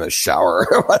while I'm in the shower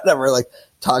or whatever, like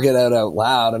talk it out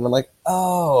loud. And I'm like,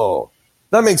 oh,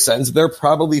 that makes sense. They're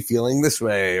probably feeling this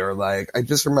way. Or like, I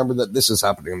just remember that this is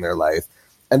happening in their life.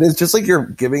 And it's just like you're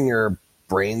giving your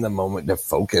brain the moment to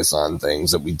focus on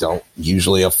things that we don't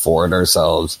usually afford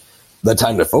ourselves the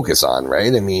time to focus on,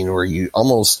 right? I mean,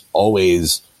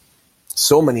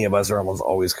 so many of us are almost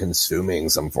always consuming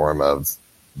some form of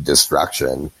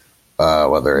distraction,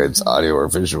 whether it's audio or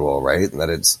visual, right? And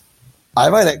I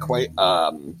find it quite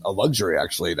a luxury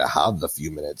actually to have the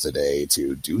few minutes a day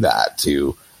to do that,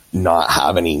 to not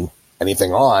have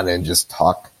anything on and just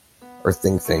talk or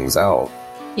think things out.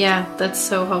 Yeah, that's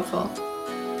so helpful.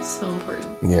 So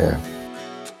important. Yeah.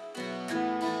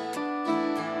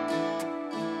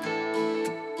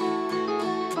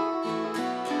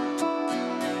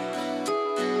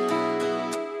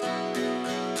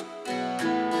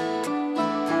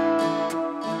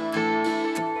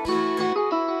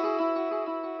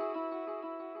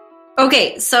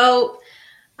 Okay, so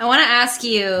I want to ask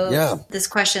you this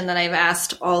question that I've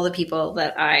asked all the people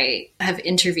that I have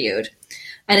interviewed,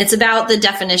 and it's about the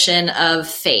definition of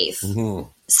faith. Mm-hmm.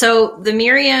 So the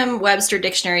Merriam-Webster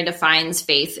Dictionary defines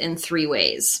faith in 3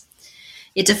 ways.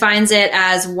 It defines it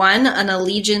as 1, an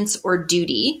allegiance or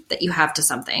duty that you have to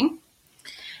something.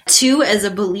 2, as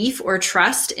a belief or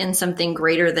trust in something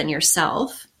greater than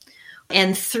yourself.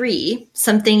 And 3,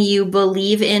 something you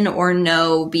believe in or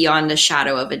know beyond a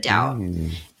shadow of a doubt.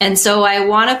 And so I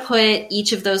want to put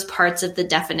each of those parts of the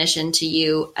definition to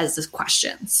you as the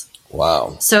questions.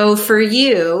 Wow. So for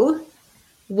you,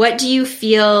 what do you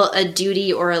feel a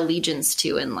duty or allegiance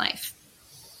to in life?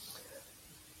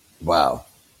 Wow.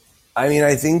 I mean,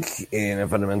 I think in a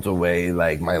fundamental way,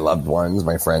 like my loved ones,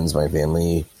 my friends, my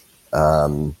family,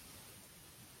 I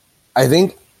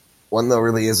think one though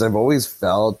really is I've always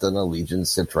felt an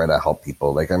allegiance to try to help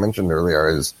people. Like I mentioned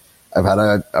earlier, I've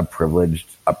had a privileged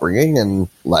upbringing in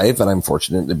life and I'm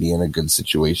fortunate to be in a good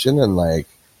situation. And like,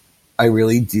 I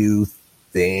really do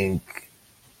think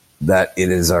that it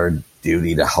is our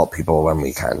duty to help people when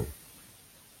we can.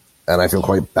 And I feel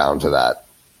quite bound to that.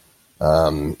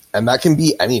 And that can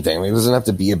be anything. I mean, it doesn't have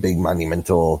to be a big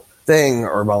monumental thing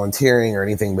or volunteering or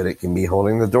anything, but it can be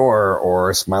holding the door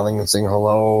or smiling and saying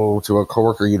hello to a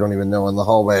coworker you don't even know in the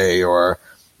hallway, or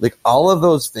like all of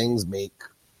those things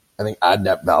add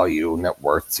net value, net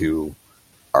worth to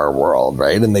our world,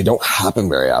 right? And they don't happen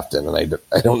very often. And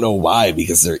I don't know why,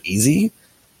 because they're easy,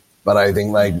 but I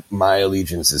think like my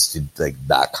allegiance is to like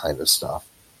that kind of stuff.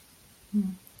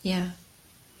 Yeah.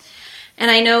 And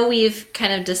I know we've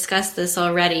kind of discussed this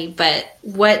already, but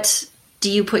what do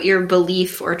you put your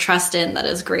belief or trust in that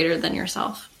is greater than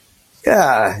yourself?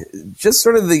 Yeah, just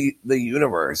sort of the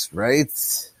universe, right?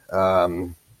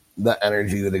 The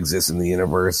energy that exists in the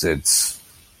universe. It's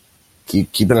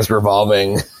keeping us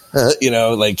revolving,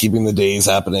 like keeping the days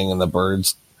happening and the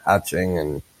birds hatching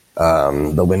and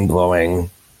the wind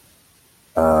blowing.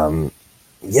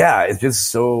 It's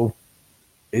just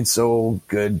it's so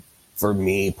good for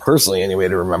me personally anyway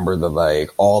to remember that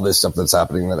like all this stuff that's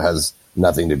happening that has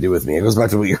nothing to do with me. It goes back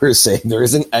to what you were saying. There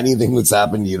isn't anything that's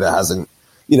happened to you that hasn't,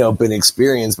 been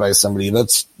experienced by somebody.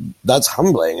 That's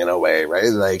humbling in a way,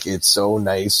 right? Like it's so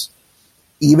nice.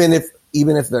 Even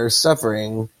if they're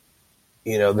suffering,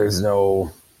 there's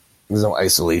no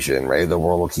isolation, right? The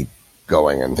world will keep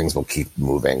going and things will keep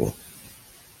moving.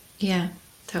 Yeah,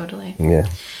 totally. Yeah.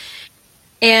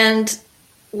 And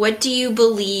what do you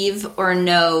believe or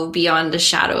know beyond a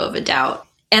shadow of a doubt?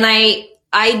 And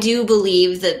I do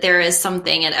believe that there is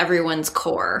something at everyone's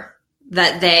core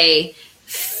that they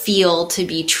feel to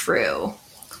be true.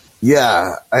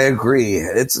 Yeah, I agree.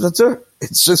 It's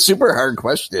a super hard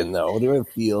question though. What do I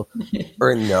feel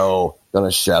or know beyond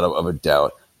a shadow of a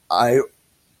doubt? I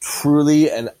truly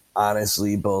and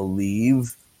honestly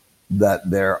believe that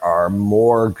there are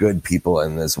more good people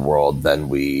in this world than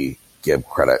we give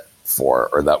credit for,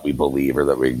 or that we believe, or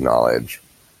that we acknowledge.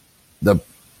 The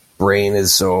brain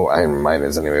is so, mine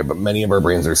is anyway, but many of our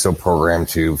brains are so programmed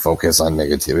to focus on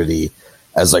negativity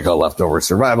as like a leftover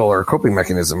survival or coping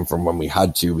mechanism from when we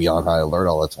had to be on high alert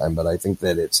all the time. But I think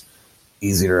that it's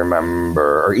easy to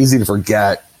remember, or easy to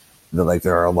forget, that like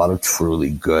there are a lot of truly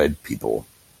good people.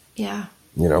 Yeah.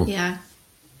 You know? Yeah.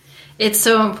 It's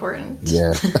so important.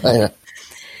 Yeah. I know.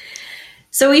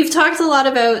 So we've talked a lot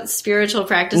about spiritual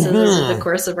practices over the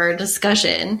course of our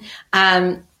discussion.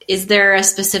 Is there a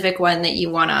specific one that you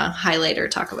want to highlight or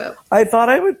talk about? I thought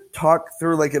I would talk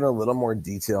through, like, in a little more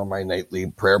detail, my nightly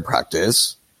prayer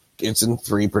practice. It's in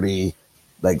 3 pretty,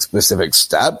 like, specific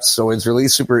steps, so it's really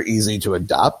super easy to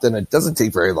adopt, and it doesn't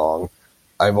take very long.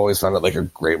 I've always found it, like, a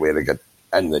great way to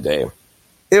end the day.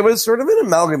 It was sort of an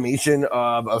amalgamation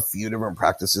of a few different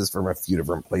practices from a few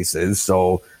different places.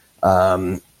 So,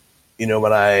 you know,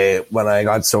 when I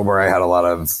got sober, I had a lot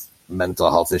of mental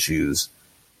health issues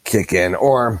kick in,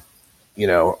 or, you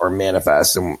know, or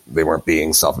manifest, and they weren't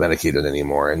being self-medicated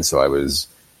anymore. And so I was,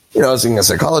 you know, seeing a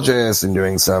psychologist and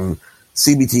doing some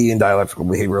CBT and dialectical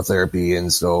behavioral therapy.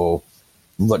 And so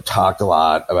talked a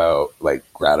lot about, like,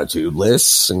 gratitude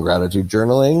lists and gratitude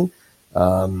journaling.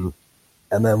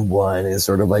 And then one is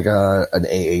sort of like an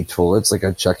AA tool. It's like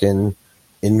a check-in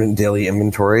daily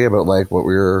inventory about, like,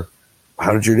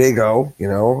 how did your day go, you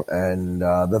know? And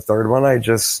the third one, I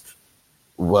just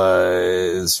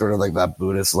was sort of like that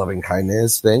Buddhist loving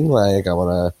kindness thing. Like, I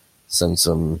want to send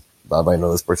some love. I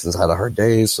know this person's had a hard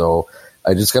day. So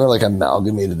I just kind of like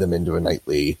amalgamated them into a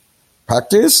nightly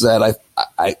practice that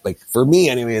I like, for me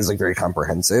anyway, is like very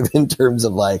comprehensive in terms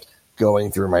of like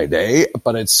going through my day,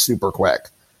 but it's super quick.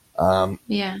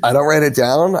 Yeah. I don't write it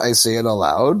down. I say it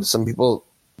aloud. Some people,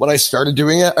 when I started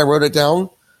doing it, I wrote it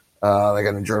down, like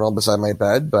in a journal beside my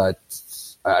bed, but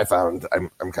I found I'm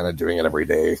kind of doing it every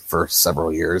day for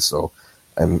several years. So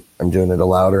I'm doing it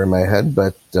louder in my head.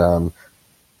 But,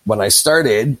 when I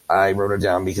started, I wrote it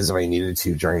down because if I needed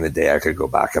to during the day, I could go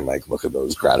back and like look at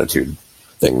those gratitude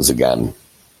things again.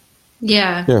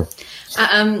 Yeah. Yeah.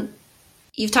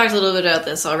 You've talked a little bit about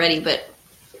this already, but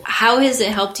how has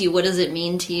it helped you? What does it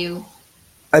mean to you?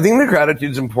 I think the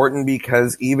gratitude's important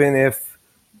because even if,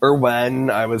 or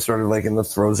when I was sort of like in the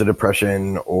throes of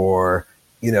depression, or,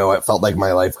 you know, it felt like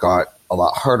my life got a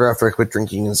lot harder after I quit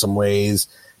drinking in some ways,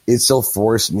 it still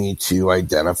forced me to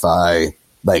identify,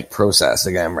 like, process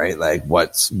again, right? Like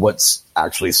what's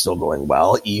actually still going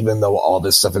well, even though all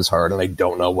this stuff is hard and I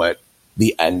don't know what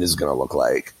the end is going to look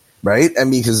like. Right. And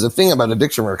because the thing about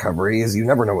addiction recovery is you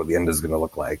never know what the end is going to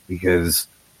look like, because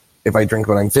if I drink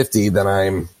when I'm 50, then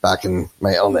I'm back in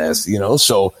my illness, you know?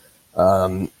 So,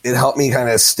 it helped me kind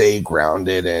of stay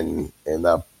grounded in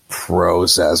the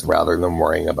process rather than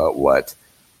worrying about what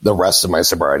the rest of my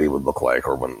sobriety would look like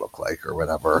or wouldn't look like or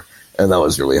whatever. And that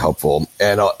was really helpful.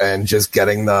 And just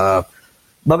getting the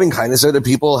loving kindness out of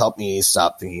people helped me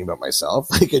stop thinking about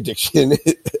myself. Like, addiction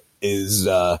is,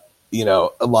 you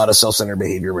know, a lot of self-centered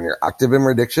behavior when you're active in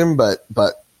addiction, but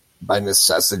by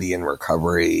necessity in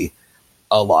recovery,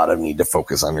 a lot of need to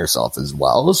focus on yourself as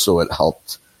well. So it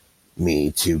helped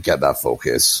me to get that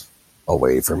focus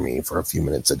away from me for a few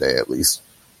minutes a day, at least.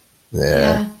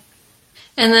 Yeah.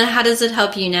 And then how does it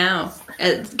help you now?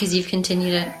 Because you've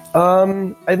continued it.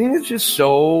 I think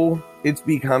it's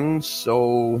become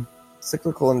so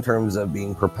cyclical in terms of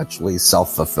being perpetually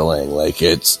self-fulfilling. Like,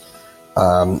 it's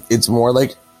more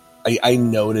like I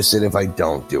notice it if I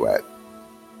don't do it.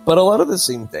 But a lot of the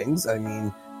same things, I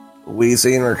mean, we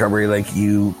say in recovery, like,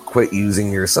 you quit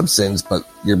using your substance, but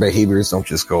your behaviors don't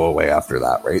just go away after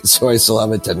that, right? So I still have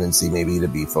a tendency maybe to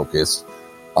be focused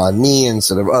on me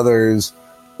instead of others,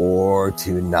 or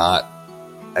to not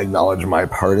acknowledge my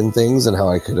part in things and how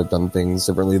I could have done things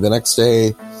differently the next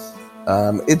day.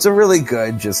 It's a really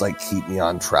good, just like, keep me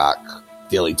on track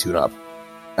daily tune-up.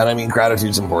 And I mean,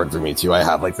 gratitude's important for me too. I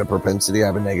have like the propensity, I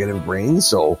have a negative brain,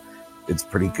 so it's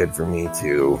pretty good for me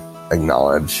to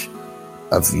acknowledge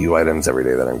a few items every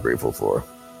day that I'm grateful for.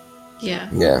 Yeah.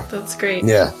 Yeah. That's great.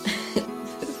 Yeah.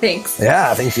 Thanks.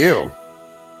 Yeah, thank you.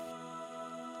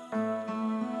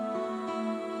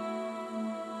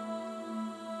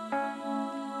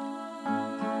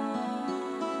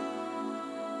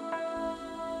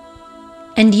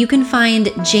 And you can find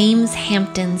James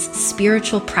Hampton's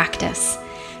spiritual practice,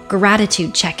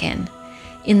 Gratitude Check-In,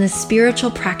 in the Spiritual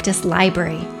Practice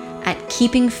Library at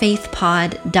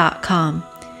keepingfaithpod.com,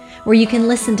 where you can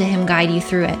listen to him guide you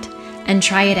through it and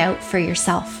try it out for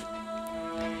yourself.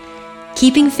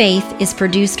 Keeping Faith is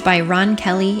produced by Ron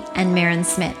Kelly and Maren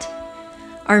Smith.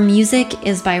 Our music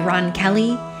is by Ron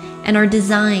Kelly, and our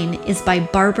design is by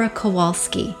Barbara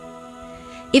Kowalski.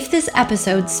 If this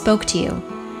episode spoke to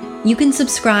you, you can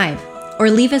subscribe or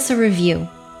leave us a review.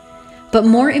 But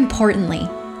more importantly,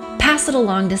 pass it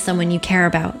along to someone you care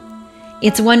about.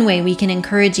 It's one way we can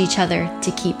encourage each other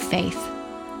to keep faith.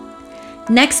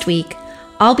 Next week,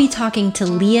 I'll be talking to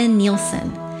Leah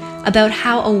Nielsen about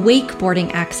how a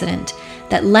wakeboarding accident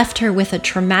that left her with a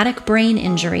traumatic brain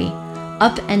injury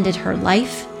upended her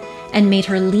life and made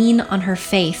her lean on her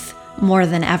faith more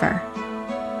than ever.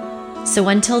 So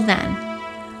until then,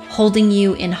 holding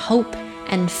you in hope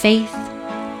and faith,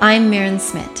 I'm Maren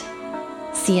Smith.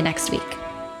 See you next week.